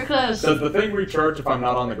 You were close. Does the thing recharge if I'm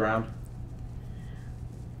not on the ground?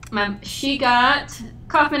 She got...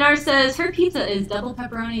 Kaufman R says her pizza is double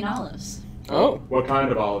pepperoni and olives. oh. What kind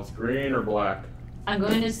of olives? Green or black? I'm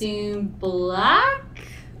going to assume black?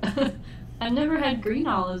 I've never had green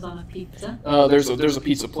olives on a pizza. There's a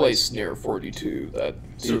pizza place near 42 that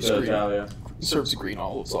serves green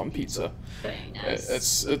olives on pizza. Very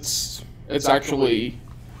nice. It's actually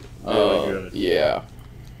really good. Yeah.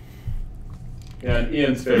 Yeah, and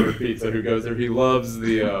Ian's favorite pizza. Who goes there? He loves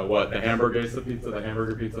the the hamburger pizza. The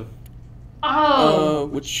hamburger pizza. Oh.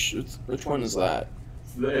 Which one is that?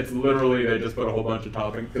 It's literally, they just put a whole bunch of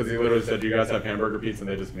toppings, because he literally said, do you guys have hamburger pizza? And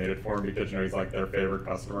they just made it for him because, you know, he's like their favorite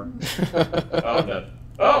customer. Oh, I'm dead.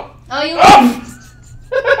 Oh! Oh, you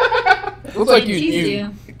Looks like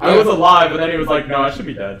you. I was alive, and then he was like, no, I should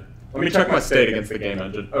be dead. Let me check my state against the game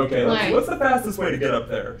engine. Okay, what's the fastest way to get up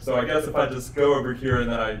there? So I guess if I just go over here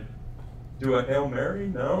and then I do a Hail Mary?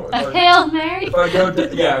 No? Hail Mary? If I go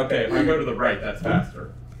if I go to the right, that's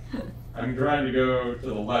faster. I'm trying to go to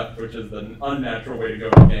the left, which is the unnatural way to go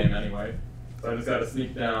in the game anyway. So I just gotta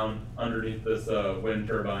sneak down underneath this wind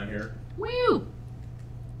turbine here. Woo!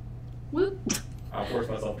 Woo! I'll force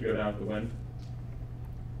myself to go down with the wind.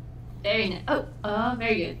 Very nice. Oh,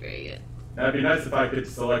 very good, very good. Now, it'd be nice if I could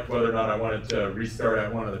select whether or not I wanted to restart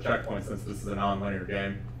at one of the checkpoints, since this is a non-linear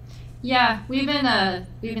game. Yeah, we've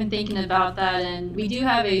been thinking about that, and we do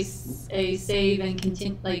have a save and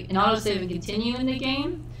continue, like an auto save and continue in the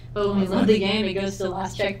game. But when we load the game, it goes to the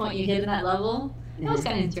last checkpoint you hit in that level. That was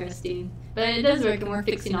kind of interesting, but it does work, and we're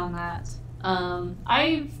fixing on that.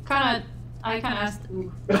 I've kind of I kind of asked.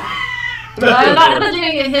 Ooh. I thought you were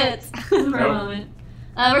gonna get hit for a moment.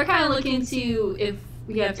 We're kind of looking to if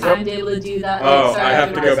we have time to be able to do that. Oh, I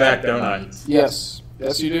have to go back, don't I? Yes.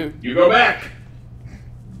 Yes, you do. You go back!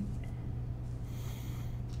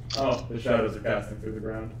 Oh, the shadows are casting through the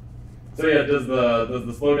ground. So yeah, does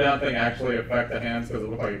the slow down thing actually affect the hands? Because it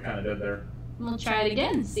looked like it kind of did there. We'll try it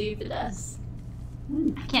again, see if it does.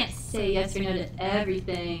 I can't say yes or no to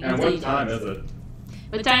everything. And what time is it?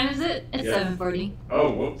 What time is it? It's 7:40.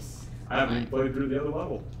 Oh, whoops. I haven't played through the other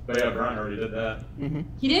level. But yeah, Brian already did that.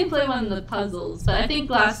 He didn't play one of the puzzles, but I think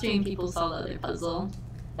last stream people saw the other puzzle.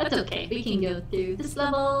 That's okay. We can go through this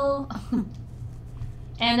level.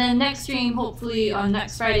 And then next stream, hopefully on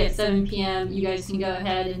next Friday at 7 p.m., you guys can go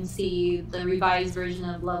ahead and see the revised version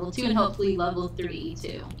of level 2 and hopefully level 3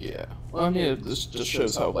 too. Yeah. Well, I mean, this just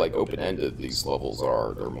shows how like open-ended these levels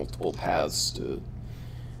are. There are multiple paths to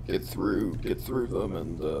get through them,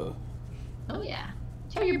 and Oh yeah.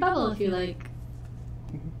 Try your bubble if you like.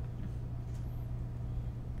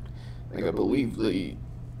 I believe the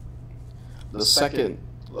second.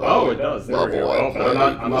 Oh, it does. There we go. Oh, but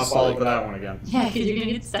I'm not falling like, for that one again. Yeah, because you're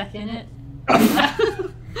gonna get stuck in it.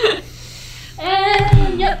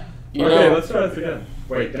 And yep. Okay, let's try this again.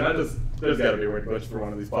 Wait, can I just? There's got to be a weird glitch for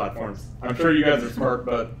one of these platforms. I'm sure you guys are smart,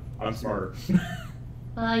 but I'm smarter.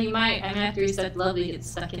 Well, you might. I might have to reset the level to get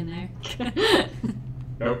stuck in there.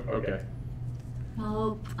 Nope. Okay.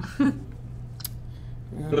 Nope. The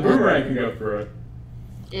boomerang can go through it.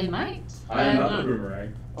 It might. I am not the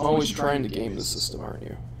boomerang. Always trying to game the system, aren't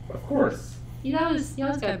you? Of course. You always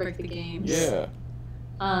gotta break the games. Yeah.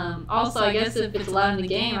 Also, I guess if it's allowed in the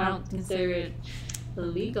game, I don't consider it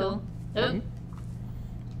illegal. Oh.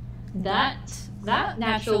 That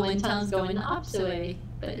natural wind tunnel's going the opposite way.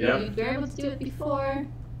 But you were able to do it before.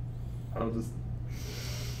 I'll just...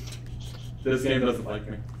 This game doesn't like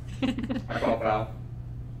me. I call foul.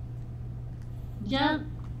 Jump.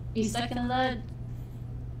 You stuck in the lead.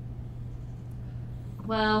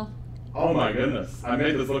 Well. Oh my goodness. I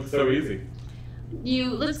made this look so easy.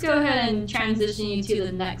 Let's go ahead and transition you to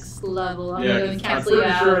the next level. I'm I'm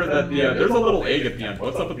pretty sure that there's a little egg at the end.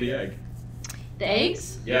 What's up with the egg? The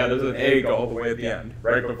eggs? Yeah, there's an egg all the way at the end.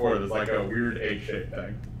 Right before there's like a weird egg-shaped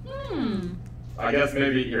thing. I guess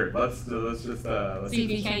maybe here. Let's just see if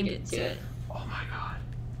you can get to it. Oh my god.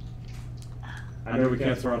 I know we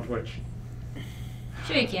can't start on Twitch.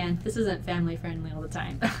 Sure you can. This isn't family friendly all the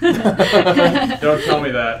time. Don't tell me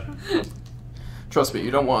that. Trust me, you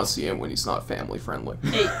don't want to see him when he's not family friendly.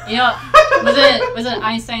 Hey, you know, was it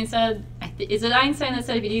Einstein said? Is it Einstein that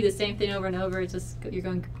said if you do the same thing over and over, it's just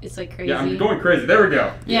it's like crazy? Yeah, I'm going crazy. There we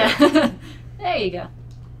go. Yeah. There you go.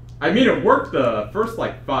 I mean, it worked the first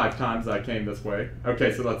like 5 times I came this way.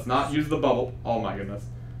 Okay, so let's not use the bubble. Oh my goodness.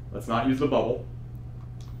 Let's not use the bubble.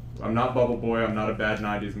 I'm not Bubble Boy. I'm not a bad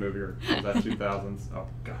 90s movie or was that 2000s? Oh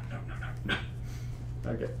god, no.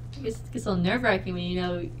 Okay. It's a little nerve-wracking when you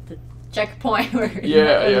know the checkpoint where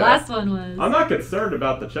the last one was. I'm not concerned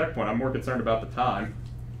about the checkpoint. I'm more concerned about the time.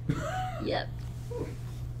 Yep.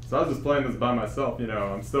 So I was just playing this by myself. You know,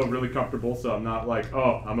 I'm still really comfortable, so I'm not like,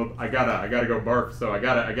 oh, I gotta go barf. So I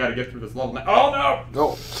gotta get through this level. Oh no!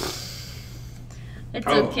 Go. It's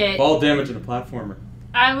okay. Ball damage in a platformer.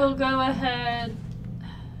 I will go ahead.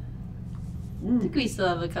 I think we still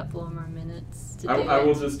have a couple more minutes to do I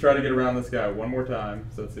will just try to get around this guy one more time.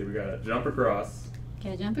 So let's see, we gotta jump across.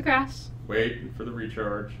 Okay, jump across. Wait for the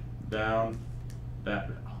recharge. Down.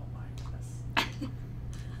 That. Oh my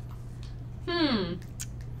goodness.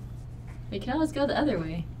 We can always go the other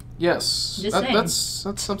way. Yes. Just saying. That's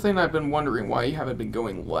something I've been wondering why you haven't been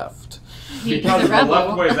going left. Because the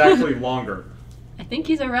left way is actually longer. I think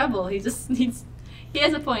he's a rebel. He just needs. He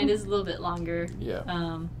has a point. It is a little bit longer.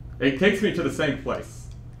 Yeah. It takes me to the same place.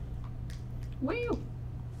 Wow.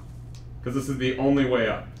 Because this is the only way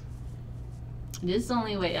up. It is the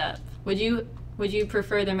only way up. Would you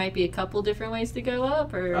prefer there might be a couple different ways to go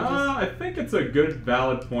up, or? I think it's a good,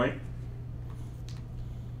 valid point.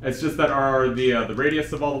 It's just that the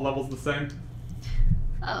radius of all the levels the same?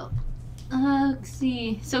 Oh. Let's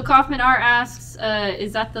see. So Coffman R asks,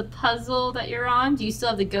 is that the puzzle that you're on? Do you still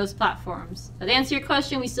have the ghost platforms? To answer your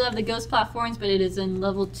question, we still have the ghost platforms, but it is in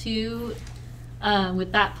level 2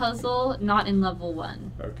 with that puzzle, not in level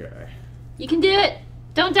 1. Okay. You can do it!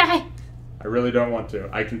 Don't die! I really don't want to.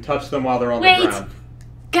 I can touch them while they're on the ground.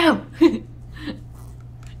 Go!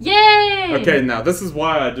 Yay! Okay, now this is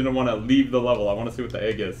why I didn't want to leave the level. I want to see what the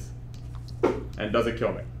egg is. And does it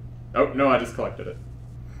kill me? Oh, no, I just collected it.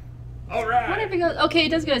 Alright! What if it goes? Okay, it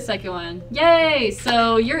does go to the second one. Yay!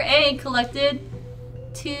 So your egg collected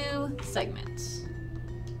 2 segments.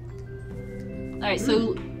 Alright,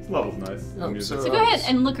 so level's nice. The Oh, music. So go ahead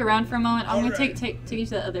and look around for a moment. I'm gonna take you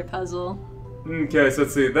to the other puzzle. Okay, so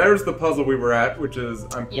let's see. There's the puzzle we were at, which is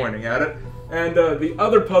I'm pointing at it, and the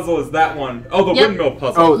other puzzle is that one. Oh, the windmill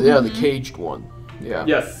puzzle. Oh yeah, the caged one. Yeah.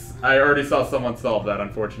 Yes, I already saw someone solve that.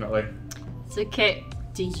 Unfortunately. It's okay.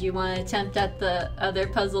 Did you want to attempt at the other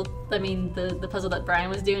puzzle? I mean, the puzzle that Brian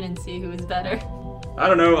was doing and see who was better? I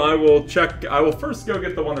don't know. I will check. I will first go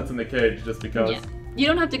get the one that's in the cage, just because. Yeah. You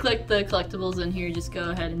don't have to collect the collectibles in here. Just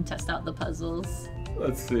go ahead and test out the puzzles.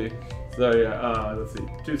 Let's see. So yeah, let's see.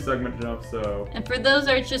 2-segment jump. So. And for those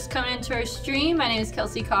that are just coming into our stream, my name is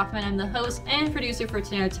Kelsey Coffman. I'm the host and producer for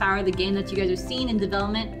Tornado Tower, the game that you guys are seeing in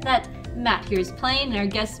development that Matt here is playing. And our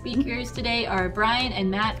guest speakers today are Brian and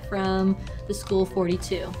Matt from the School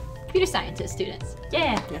 42. Computer scientist students.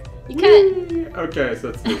 Yeah. You can. Okay, so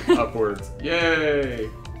let's see. Upwards. Yay!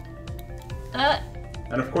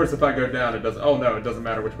 And of course, if I go down, it does. Oh no, it doesn't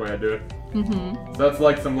matter which way I do it. So that's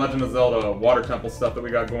like some Legend of Zelda water temple stuff that we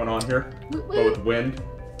got going on here, but with wind.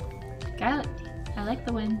 Got it. I like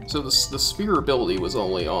the wind. So the sphere ability was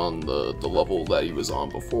only on the level that he was on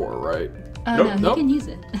before, right? Nope. No, you can use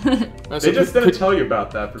it. They just didn't tell you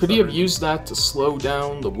about that. Could he have used that to slow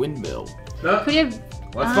down the windmill? No. Could you have,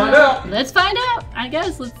 Let's find out. Let's find out. I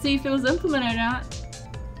guess. Let's see if it was implemented or not.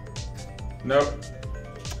 Nope.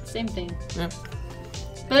 Same thing. Yeah.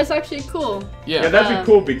 But it's actually cool. Yeah, that'd be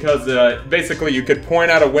cool because basically you could point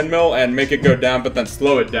at a windmill and make it go down, but then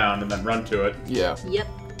slow it down and then run to it. Yeah. Yep.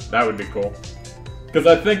 That would be cool. Because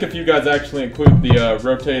I think if you guys actually include the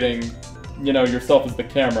rotating, yourself as the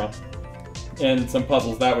camera in some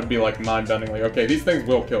puzzles, that would be like mind-bendingly. Okay, these things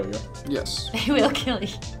will kill you. Yes. They will kill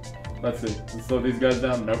you. Let's see. Slow these guys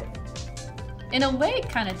down? Nope. In a way, it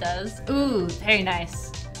kind of does. Ooh, very nice.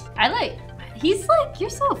 He's like, you're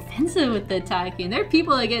so offensive with the attacking. There are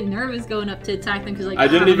people that get nervous going up to attack them because like,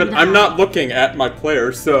 I'm not looking at my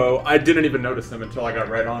player, so I didn't even notice him until I got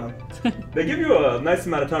right on him. They give you a nice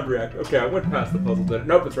amount of time to react. Okay, I went past the puzzle bit.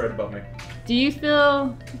 Nope, it's right above me. Do you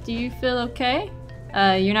feel okay?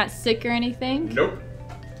 You're not sick or anything? Nope.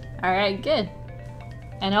 Alright, good.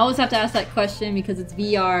 And I always have to ask that question because it's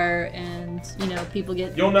VR and, people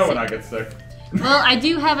get You'll know sick. when I get sick. Well, I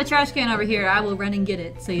do have a trash can over here. I will run and get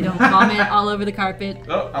it so you don't vomit all over the carpet.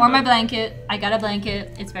 Oh, or my blanket. I got a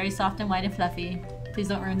blanket. It's very soft and white and fluffy. Please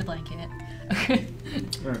don't ruin the blanket. Okay,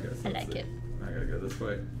 so I like it. I gotta go this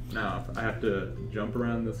way. Now, I have to jump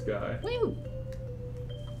around this guy. Woo!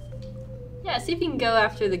 Yeah, see if you can go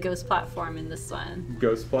after the ghost platform in this one.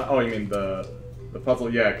 Oh, you mean the puzzle?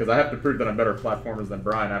 Yeah, because I have to prove that I'm better platformers than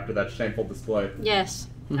Brian after that shameful display. Yes.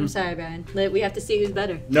 I'm sorry, Brian. We have to see who's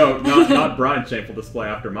better. No, not Brian's shameful display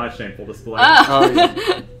after my shameful display. Oh.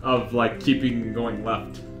 Yeah. Of, keeping going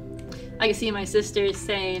left. I can see my sister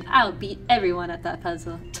saying, I'll beat everyone at that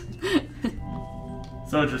puzzle.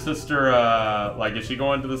 So is your sister, is she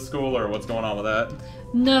going to the school, or what's going on with that?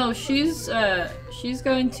 No, she's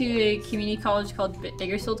going to a community college called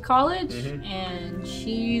Bakersfield College, and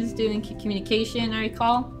she's doing communication, I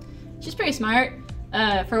recall. She's pretty smart.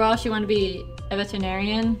 For a while, she wanted to be a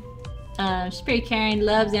veterinarian. She's pretty caring,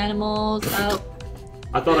 loves animals. Oh.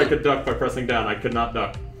 I thought I could duck by pressing down. I could not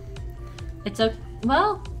duck.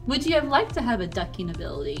 Well, would you have liked to have a ducking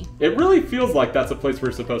ability? It really feels like that's a place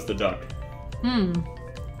where you're supposed to duck.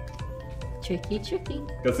 Tricky.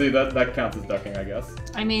 Because see, that counts as ducking, I guess.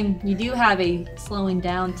 I mean, you do have a slowing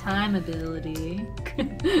down time ability.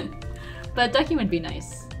 But ducking would be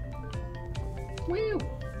nice. Woo!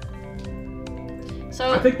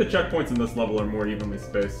 So, I think the checkpoints in this level are more evenly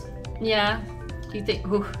spaced. Yeah. Do you think?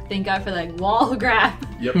 Ooh, thank God for that wall grab.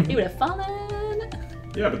 Yep. He would have fallen.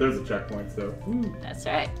 Yeah, but there's a checkpoint, so. That's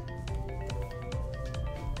right.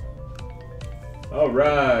 All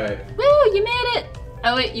right. Woo! You made it.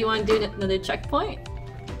 Oh wait, you want to do another checkpoint?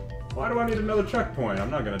 Why do I need another checkpoint? I'm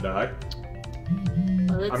not gonna die.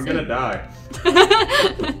 Well, let's I'm see. gonna die.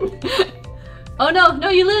 Oh no,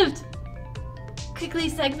 you lived. Quickly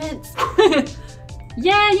segments.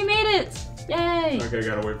 Yeah, you made it. Yay. Okay,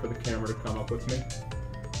 gotta wait for the camera to come up with me.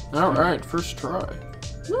 All right, first try.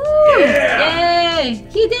 Woo! Yeah! Yay!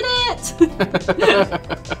 He did it!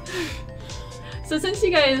 So since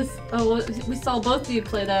you guys, we saw both of you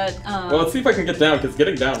play that. Well, let's see if I can get down, because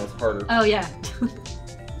getting down was harder. Oh yeah.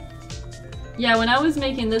 Yeah, when I was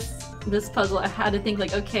making this puzzle, I had to think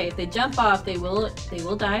like, okay, if they jump off, they will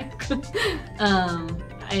die.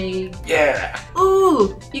 Yeah!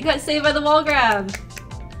 Ooh! You got saved by the wall grab!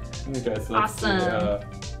 Okay, so Awesome. let's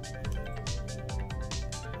see,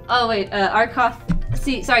 Oh wait, Arkoff let's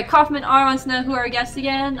see. Sorry, Coffman R wants to know who our guests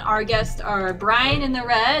again. Our guests are Brian in the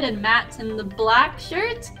red and Matt in the black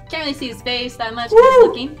shirt. Can't really see his face that much, but he's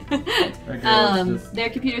looking. They're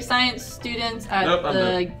computer science students at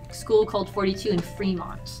the school called 42 in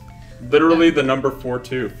Fremont. Literally the number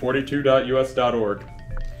 42, 42.us.org.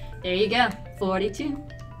 There you go, 42.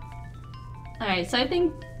 Alright, so I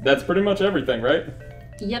think... That's pretty much everything, right?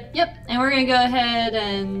 Yep. And we're going to go ahead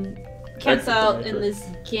and cancel out in this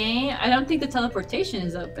game. I don't think the teleportation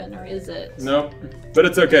is open, or is it? Nope. But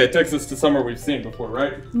it's okay. It takes us to somewhere we've seen before,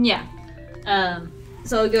 right? Yeah.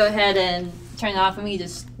 So we'll go ahead and turn it off, and we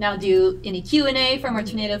just now do any Q&A from our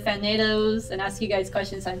Tornado Fanados and ask you guys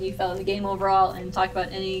questions on how you felt in the game overall, and talk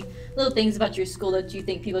about any little things about your school that you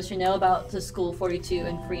think people should know about the School 42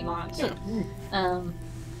 in Fremont. Yeah.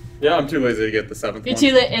 Yeah, I'm too lazy to get the 7th You're one.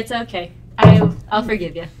 too late. It's okay. I'll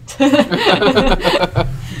forgive you.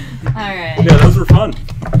 Alright. Yeah, those were fun.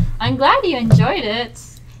 I'm glad you enjoyed it.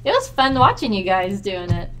 It was fun watching you guys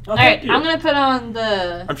doing it. Oh, Alright, I'm gonna put on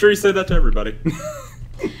the... I'm sure you say that to everybody.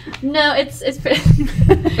 No, it's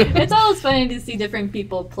it's always funny to see different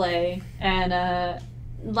people play. And,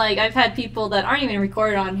 like, I've had people that aren't even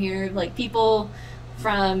recorded on here, like people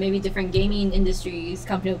from maybe different gaming industries,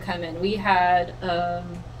 company will come in. We had,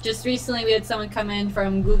 just recently we had someone come in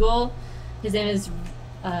from Google. His name is,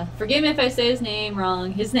 forgive me if I say his name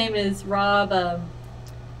wrong. His name is Rob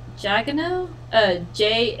Jagano?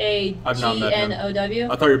 Jagnow.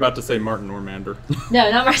 I thought you were about to say Martin Normander. No,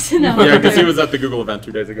 not Martin. No. Yeah, because he was at the Google event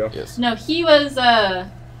 2 days ago. Yes. No, he was,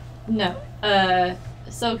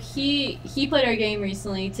 so he played our game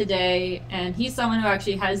recently today, and he's someone who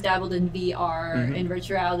actually has dabbled in VR and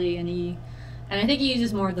virtual reality, and I think he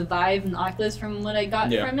uses more of the Vive and the Oculus from what I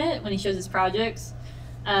got from it when he shows his projects.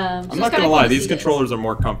 I'm not gonna lie, these controllers are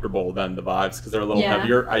more comfortable than the Vives because they're a little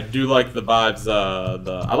heavier. I do like the Vives.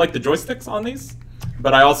 I like the joysticks on these,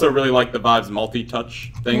 but I also really like the Vives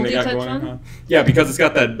multi-touch thing they got going on. Yeah, because it's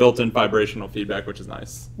got that built-in vibrational feedback, which is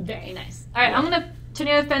nice. Very nice. All right, I'm gonna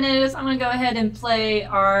Tornado Fanados. I'm gonna go ahead and play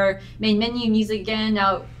our main menu music again.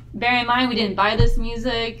 Now, bear in mind we didn't buy this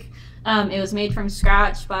music. It was made from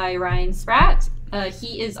scratch by Ryan Spratt.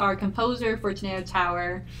 He is our composer for Tornado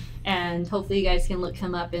Tower. And hopefully you guys can look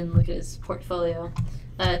him up and look at his portfolio.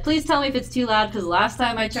 Please tell me if it's too loud, because last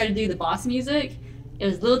time I tried to do the boss music, it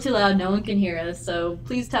was a little too loud, no one can hear us. So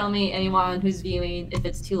please tell me, anyone who's viewing, if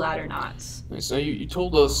it's too loud or not. Nice. Now you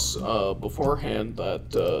told us beforehand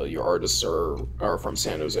that your artists are from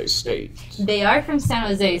San Jose State. They are from San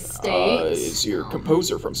Jose State. Is your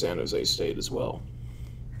composer from San Jose State as well?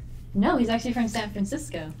 No, he's actually from San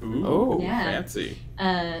Francisco. Ooh, yeah. Fancy.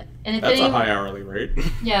 And if That's a high hourly rate.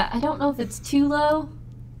 Yeah, I don't know if it's too low.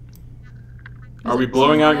 Are we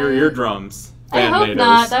blowing out your eardrums? I hope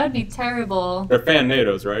not. That would be terrible. They're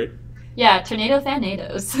Fanados, right? Yeah, Tornado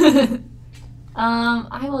Fanados.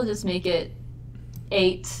 I will just make it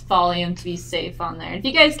 8 volume to be safe on there. If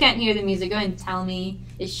you guys can't hear the music, go ahead and tell me.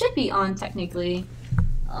 It should be on technically.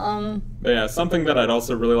 Yeah, something that I'd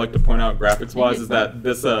also really like to point out graphics-wise is that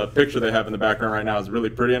this picture they have in the background right now is really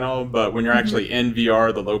pretty and all, but when you're actually in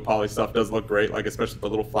VR, the low-poly stuff does look great, like especially the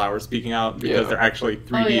little flowers peeking out, because they're actually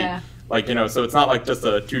 3D. Oh, yeah. Like, you know, so it's not like just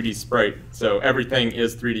a 2D sprite, so everything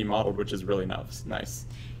is 3D modeled, which is really nice.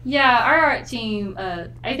 Yeah, our art team,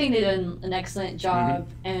 I think they did an excellent job,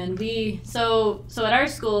 and so at our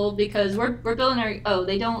school, because we're building our,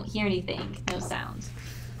 they don't hear anything, no sound.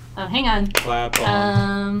 Hang on. Clap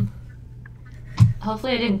on.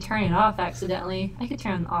 Hopefully I didn't turn it off accidentally. I could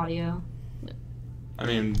turn on the audio. I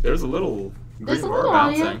mean, there's a little green bar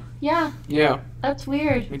bouncing. Audio. Yeah. Yeah. That's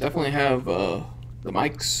weird. We definitely have the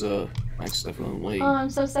mics definitely Oh,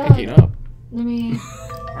 I'm so sad. picking up. Let me...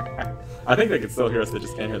 I think they can still hear us, they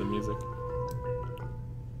just can't hear the music.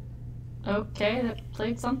 Okay, that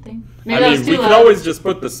played something. Maybe I mean, we could always just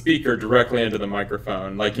put the speaker directly into the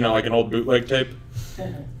microphone, like, you know, like an old bootleg tape.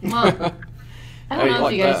 Well, I don't know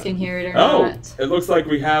if you guys can hear it or not. It looks like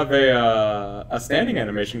we have a standing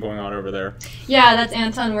animation going on over there. Yeah, that's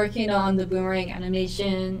Anton working on the boomerang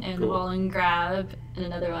animation and wall and grab and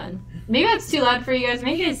another one. Maybe that's too loud for you guys.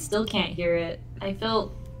 Maybe you guys still can't hear it. I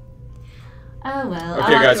feel... Oh, well.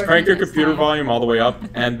 Okay, guys, crank your computer volume all the way up,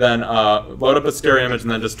 and then load up a stereo image, and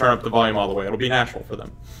then just turn up the volume all the way. It'll be natural for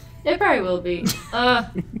them. It probably will be. I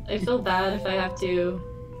feel bad if I have to...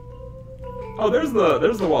 Oh, there's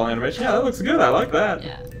the wall animation. Yeah, that looks good. I like that.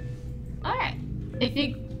 Yeah. All right. If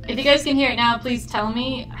you guys can hear it now, please tell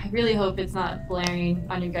me. I really hope it's not blaring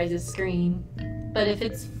on your guys' screen. But if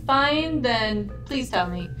it's fine, then please tell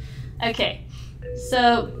me. Okay.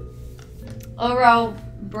 So overall,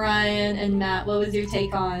 Brian and Matt, what was your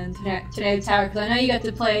take on Tornado Tower? Because I know you got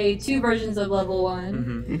to play 2 versions of level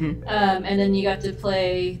 1, and then you got to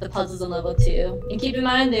play the puzzles on level 2. And keep in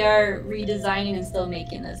mind, they are redesigning and still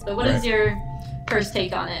making this. But what is your first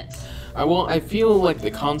take on it? I feel like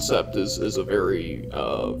the concept is a very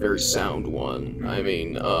sound one. I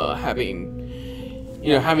mean, having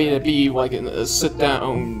it be like a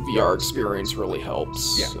sit-down VR experience really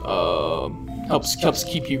helps. Yeah. Helps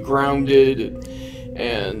keep you grounded,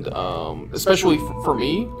 and especially for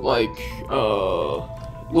me, like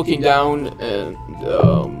looking down and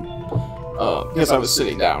because I was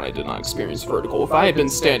sitting down, I did not experience vertigo. If I had been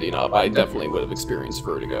standing up, I definitely would have experienced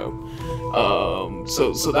vertigo.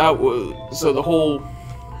 So the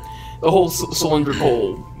whole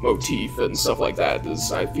cylindrical motif and stuff like that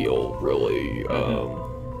is, I feel, really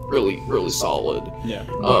really solid. Yeah.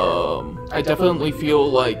 I definitely feel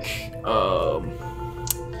like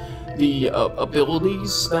the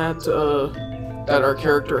abilities that our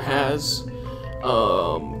character has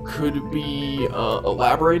could be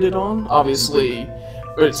elaborated on. Obviously,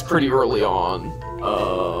 it's pretty early on,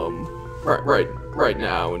 right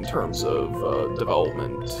now in terms of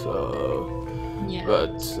development. Yeah.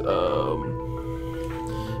 But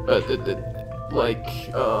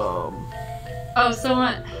Oh,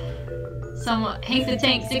 someone, Hank the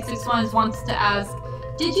Tank 661 wants to ask,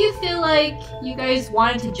 did you feel like you guys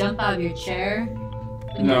wanted to jump out of your chair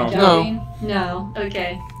when you were jumping? No.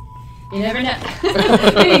 Okay. You never know.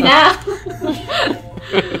 Maybe now.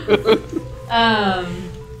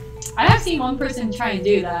 I have seen one person try and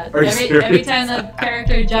do that. Every time the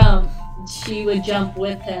character jumped, she would jump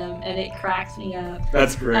with him, and it cracks me up.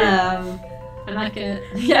 That's great. I'm not gonna.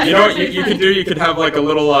 Yeah. You know what you could do? You could have like a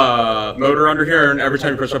little motor under here, and every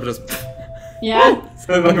time you push up, it just. Yeah.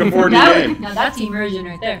 So like a 4D game. Now that's immersion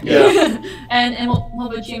right there. Yeah. and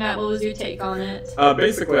what about you, Matt? What was your take on it?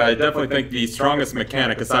 Basically, I definitely think the strongest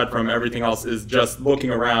mechanic, aside from everything else, is just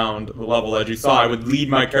looking around the level. As you saw, I would lead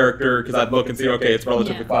my character because I'd look and see, okay, it's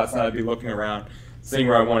relatively flat, and I'd be looking around, seeing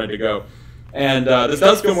where I wanted to go. And this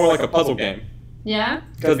does feel more like a puzzle game. Yeah?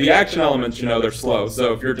 Because the action elements, they're slow.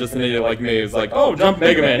 So if you're just an idiot like me, it's like, oh, jump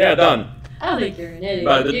Mega Man, yeah, done. I don't think you're an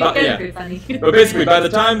idiot. You're pretty funny. But basically, by the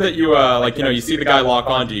time that you, you see the guy lock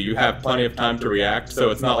onto you, you have plenty of time to react. So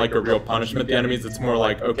it's not like a real punishment to the enemies. It's more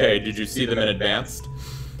like, okay, did you see them in advance?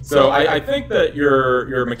 So I think that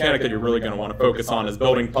your mechanic that you're really going to want to focus on is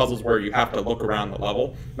building puzzles where you have to look around the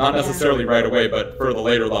level. Not necessarily right away, but for the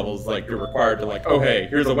later levels, like you're required to like, oh hey,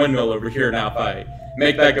 here's a windmill over here. Now if I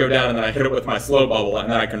make that go down and then I hit it with my slow bubble and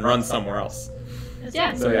then I can run somewhere else.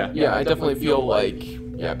 Yeah. So yeah. Yeah, I definitely feel like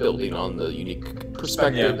building on the unique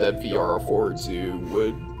perspective that VR affords you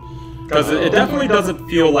would. Because it definitely doesn't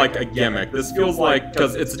feel like a gimmick. This feels like,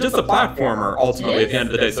 because it's just a platformer ultimately at the end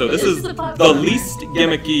of the day. So this is the least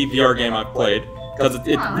gimmicky VR game I've played, because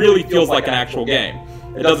it really feels like an actual game.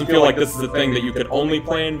 It doesn't feel like this is a thing that you could only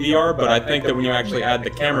play in VR, but I think that when you actually add the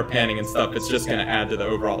camera panning and stuff, it's just going to add to the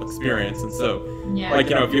overall experience. And so,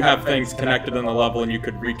 if you have things connected in the level and you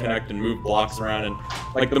could reconnect and move blocks around, and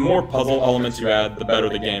like the more puzzle elements you add, the better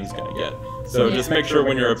the game's going to get. So just make sure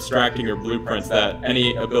when you're abstracting your blueprints that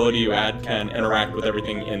any ability you add can interact with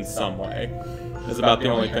everything in some way. Is about the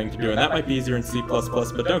only thing to do, and that might be easier in C++,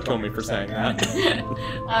 but don't kill me for saying that.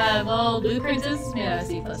 Well, Blueprints is made out of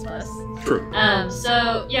C++. True.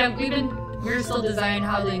 So yeah, we're still designing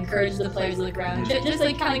how to encourage the players to look around. Just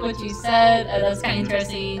like kind of like what you said, that's kind of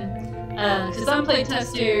interesting. Because some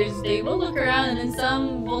playtesters, they will look around, and then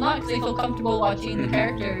some will not, because they feel comfortable watching the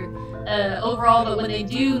character overall. But when they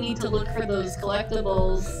do need to look for those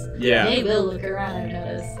collectibles, they will look around, I've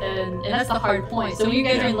noticed. And that's the hard point. So when you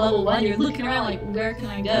guys are in level 1, you're looking around like, where can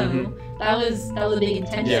I go? That was a big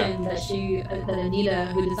intention that Anita,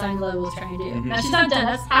 who designed the level, was trying to do. Now she's not done.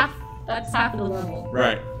 That's half of the level.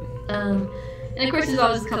 Right. And of course, there's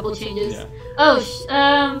always a couple of changes.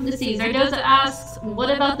 Let's see. Zardoza asks, what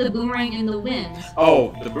about the boomerang in the wind?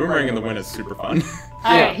 Oh, the boomerang in the wind is super fun.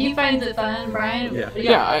 Alright, he finds it fun, Brian.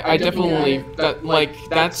 I definitely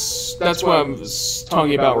that's what I was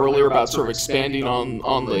talking about earlier, about sort of expanding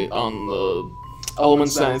on the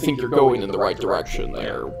elements that I think you're going in the right direction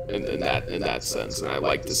there in that sense, and I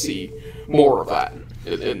like to see more of that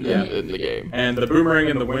in the game. And the boomerang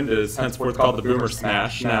in the wind is henceforth called the Boomer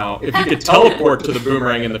Smash. Now, if you could teleport to the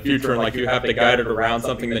boomerang in the future and like you have to guide it around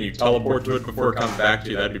something, then you teleport to it before it comes back to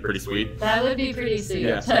you, that'd be pretty sweet. That would be pretty sweet.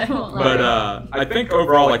 Yeah. I won't lie. But I think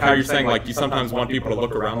overall, like how you're saying, like you sometimes want people to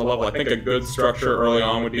look around the level. I think a good structure early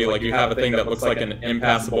on would be like you have a thing that looks like an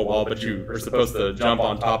impassable wall, but you are supposed to jump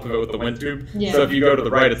on top of it with the wind tube. Yeah. So if you go to the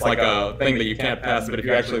right, it's like a thing that you can't pass. But if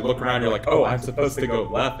you actually look around, you're like, oh, I'm supposed to go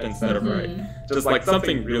left instead of right. Just like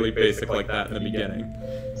something really basic like that in the beginning.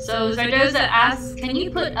 So Zardoza asks, can you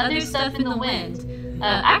put other stuff in the wind?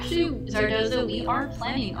 Actually, Zardoza, we are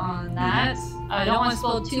planning on that. I don't want to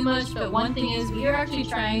spoil too much, but one thing is we are actually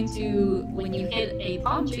trying to, when you hit a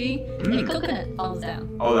palm tree, a coconut falls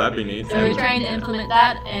down. Oh, that'd be neat. So we're trying to implement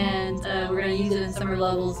that, and we're going to use it in summer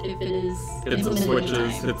levels if it is hit some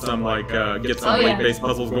switches, hit some like, get some yeah. weight-based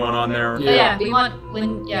puzzles going on there. Yeah, we want,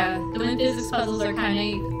 the wind physics puzzles are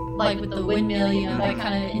kind of like with the windmill, you know, that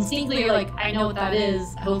kind of instinctively you're like, I know what that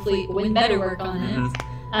is. Hopefully wind better work on it.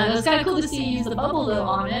 It was kind of cool to see you use the bubble though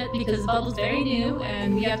on it because the bubble's very new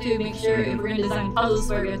and we have to make sure if we're going to design puzzles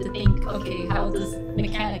where we have to think, okay, how is this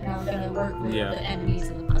mechanic now going to work with the enemies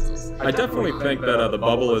and the puzzles. I definitely think that the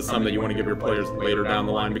bubble is something that you want to give your players later down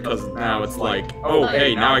the line because now it's like, oh,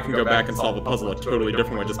 hey, now I can go back and solve a puzzle a totally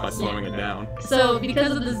different way just by slowing it down. So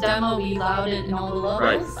because of this demo, we allowed it in all the levels.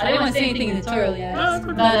 Right. I didn't want to say anything in the tutorial yet,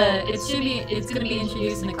 but it's going to be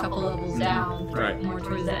introduced in a couple levels down, more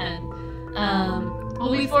towards the end.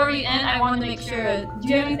 Well, before we end, I want to make sure, do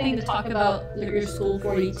you have anything to talk about your School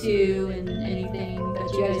 42 and anything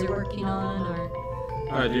that you guys are working on?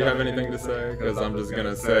 Or? Do you have anything to say? Because I'm just going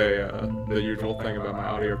to say the usual thing about my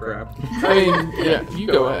audio crap. I mean, yeah, you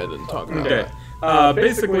go ahead and talk about it.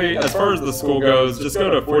 Basically, as far as the school goes, just go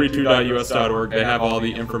to 42.us.org. They have all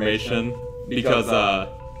the information because,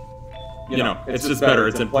 you know, it's just better.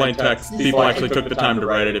 It's in plain text. People actually took the time to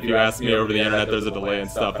write it. If you ask me over the internet, there's a delay and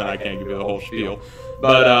stuff, and I can't give you the whole spiel.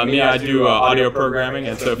 But I do audio programming,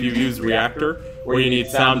 and so if you use Reactor, where you need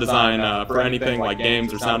sound design for anything like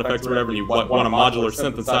games or sound effects or whatever, and you want a modular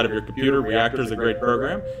synth inside of your computer, Reactor is a great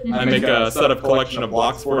program. I make a set of collection of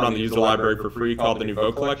blocks for it on the user library for free called the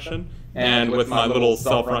Nouveau Collection. And with my little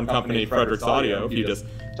self-run company, Friedrichs Audio, if you just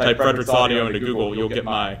type Friedrichs Audio into Google, you'll get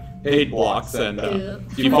my paid blocks. And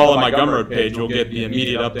if you follow my Gumroad page, you'll get the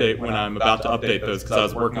immediate update when I'm about to update those, because I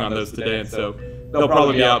was working on those today, and so they'll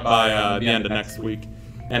probably be out by the end of next week.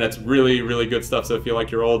 And it's really, really good stuff. So if you like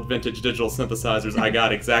your old vintage digital synthesizers, I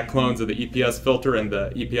got exact clones of the EPS filter and the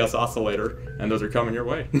EPS oscillator, and those are coming your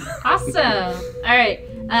way. Awesome. All right.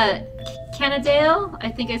 Canadale, I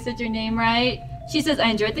think I said your name right. She says, I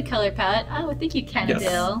enjoyed the color palette. Oh, thank you,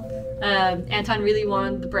 Canadale. Yes. Anton really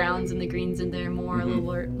wanted the browns and the greens in there more, a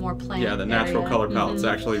little more plain. Yeah, the natural color palette's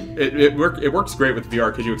actually, it works great with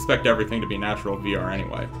VR because you expect everything to be natural with VR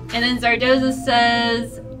anyway. And then Zardoza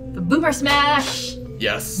says, Boomer Smash.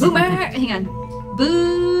 Yes. Boomer, hang on.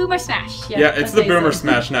 Boomer Smash. Yeah, it's the Boomer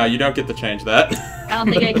Smash now. You don't get to change that. I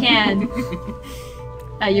don't think I can.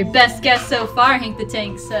 Your best guess so far, Hank the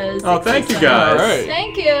Tank says. Oh, thank you guys. Right.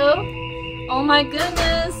 Thank you. Oh my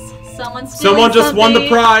goodness. Someone just won the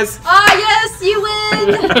prize. Ah, yes, you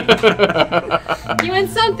win. You win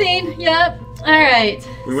something. Yep. All right.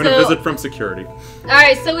 We win a visit from security. All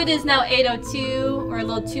right, so it is now 8:02. We're a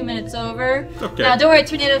little 2 minutes over. Okay. Now, don't worry,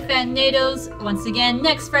 Tornado Fan Nados. Once again,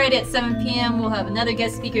 next Friday at 7 p.m., we'll have another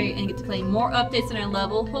guest speaker and get to play more updates on our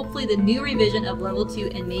level. Hopefully, the new revision of level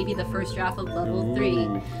 2 and maybe the first draft of level 3.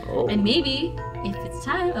 Oh. And maybe, if it's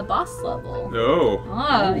time, a boss level. Oh.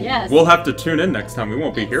 Oh, yes. We'll have to tune in next time. We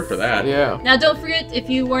won't be here for that. Yeah. Now, don't forget, if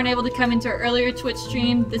you weren't able to come into our earlier Twitch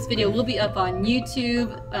stream, this video will be up on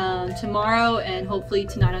YouTube tomorrow and hopefully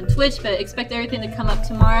tonight on Twitch, but expect everything to come up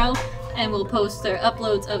tomorrow, and we'll post our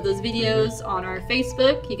uploads of those videos on our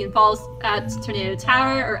Facebook. You can follow us at Tornado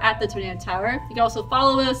Tower or at the Tornado Tower. You can also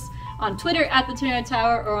follow us on Twitter at the Tornado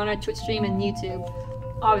Tower or on our Twitch stream and YouTube.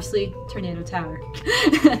 Obviously, Tornado Tower.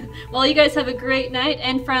 Well, you guys have a great night,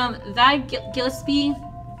 and from Vag Gillespie,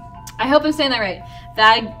 I hope I'm saying that right,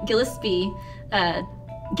 Vag Gillespie,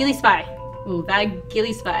 Gillespie. Ooh, Vag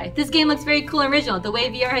Gillespie. This game looks very cool and original. The way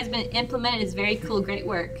VR has been implemented is very cool. Great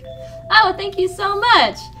work. Oh, well, thank you so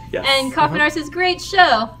much. Yes. And Coffman says, great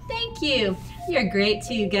show. Thank you. You're great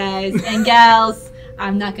too, guys and gals.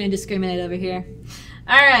 I'm not going to discriminate over here.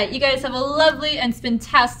 All right, you guys have a lovely and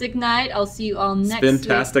spintastic night. I'll see you all next week.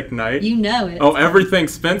 Spintastic night? You know it. Oh, everything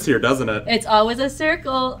spins here, doesn't it? It's always a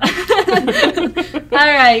circle. All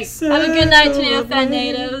right, have a good night, Tornado Fan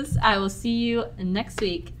Nados. I will see you next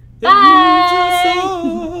week.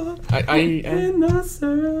 Bye! I in a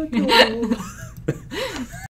circle.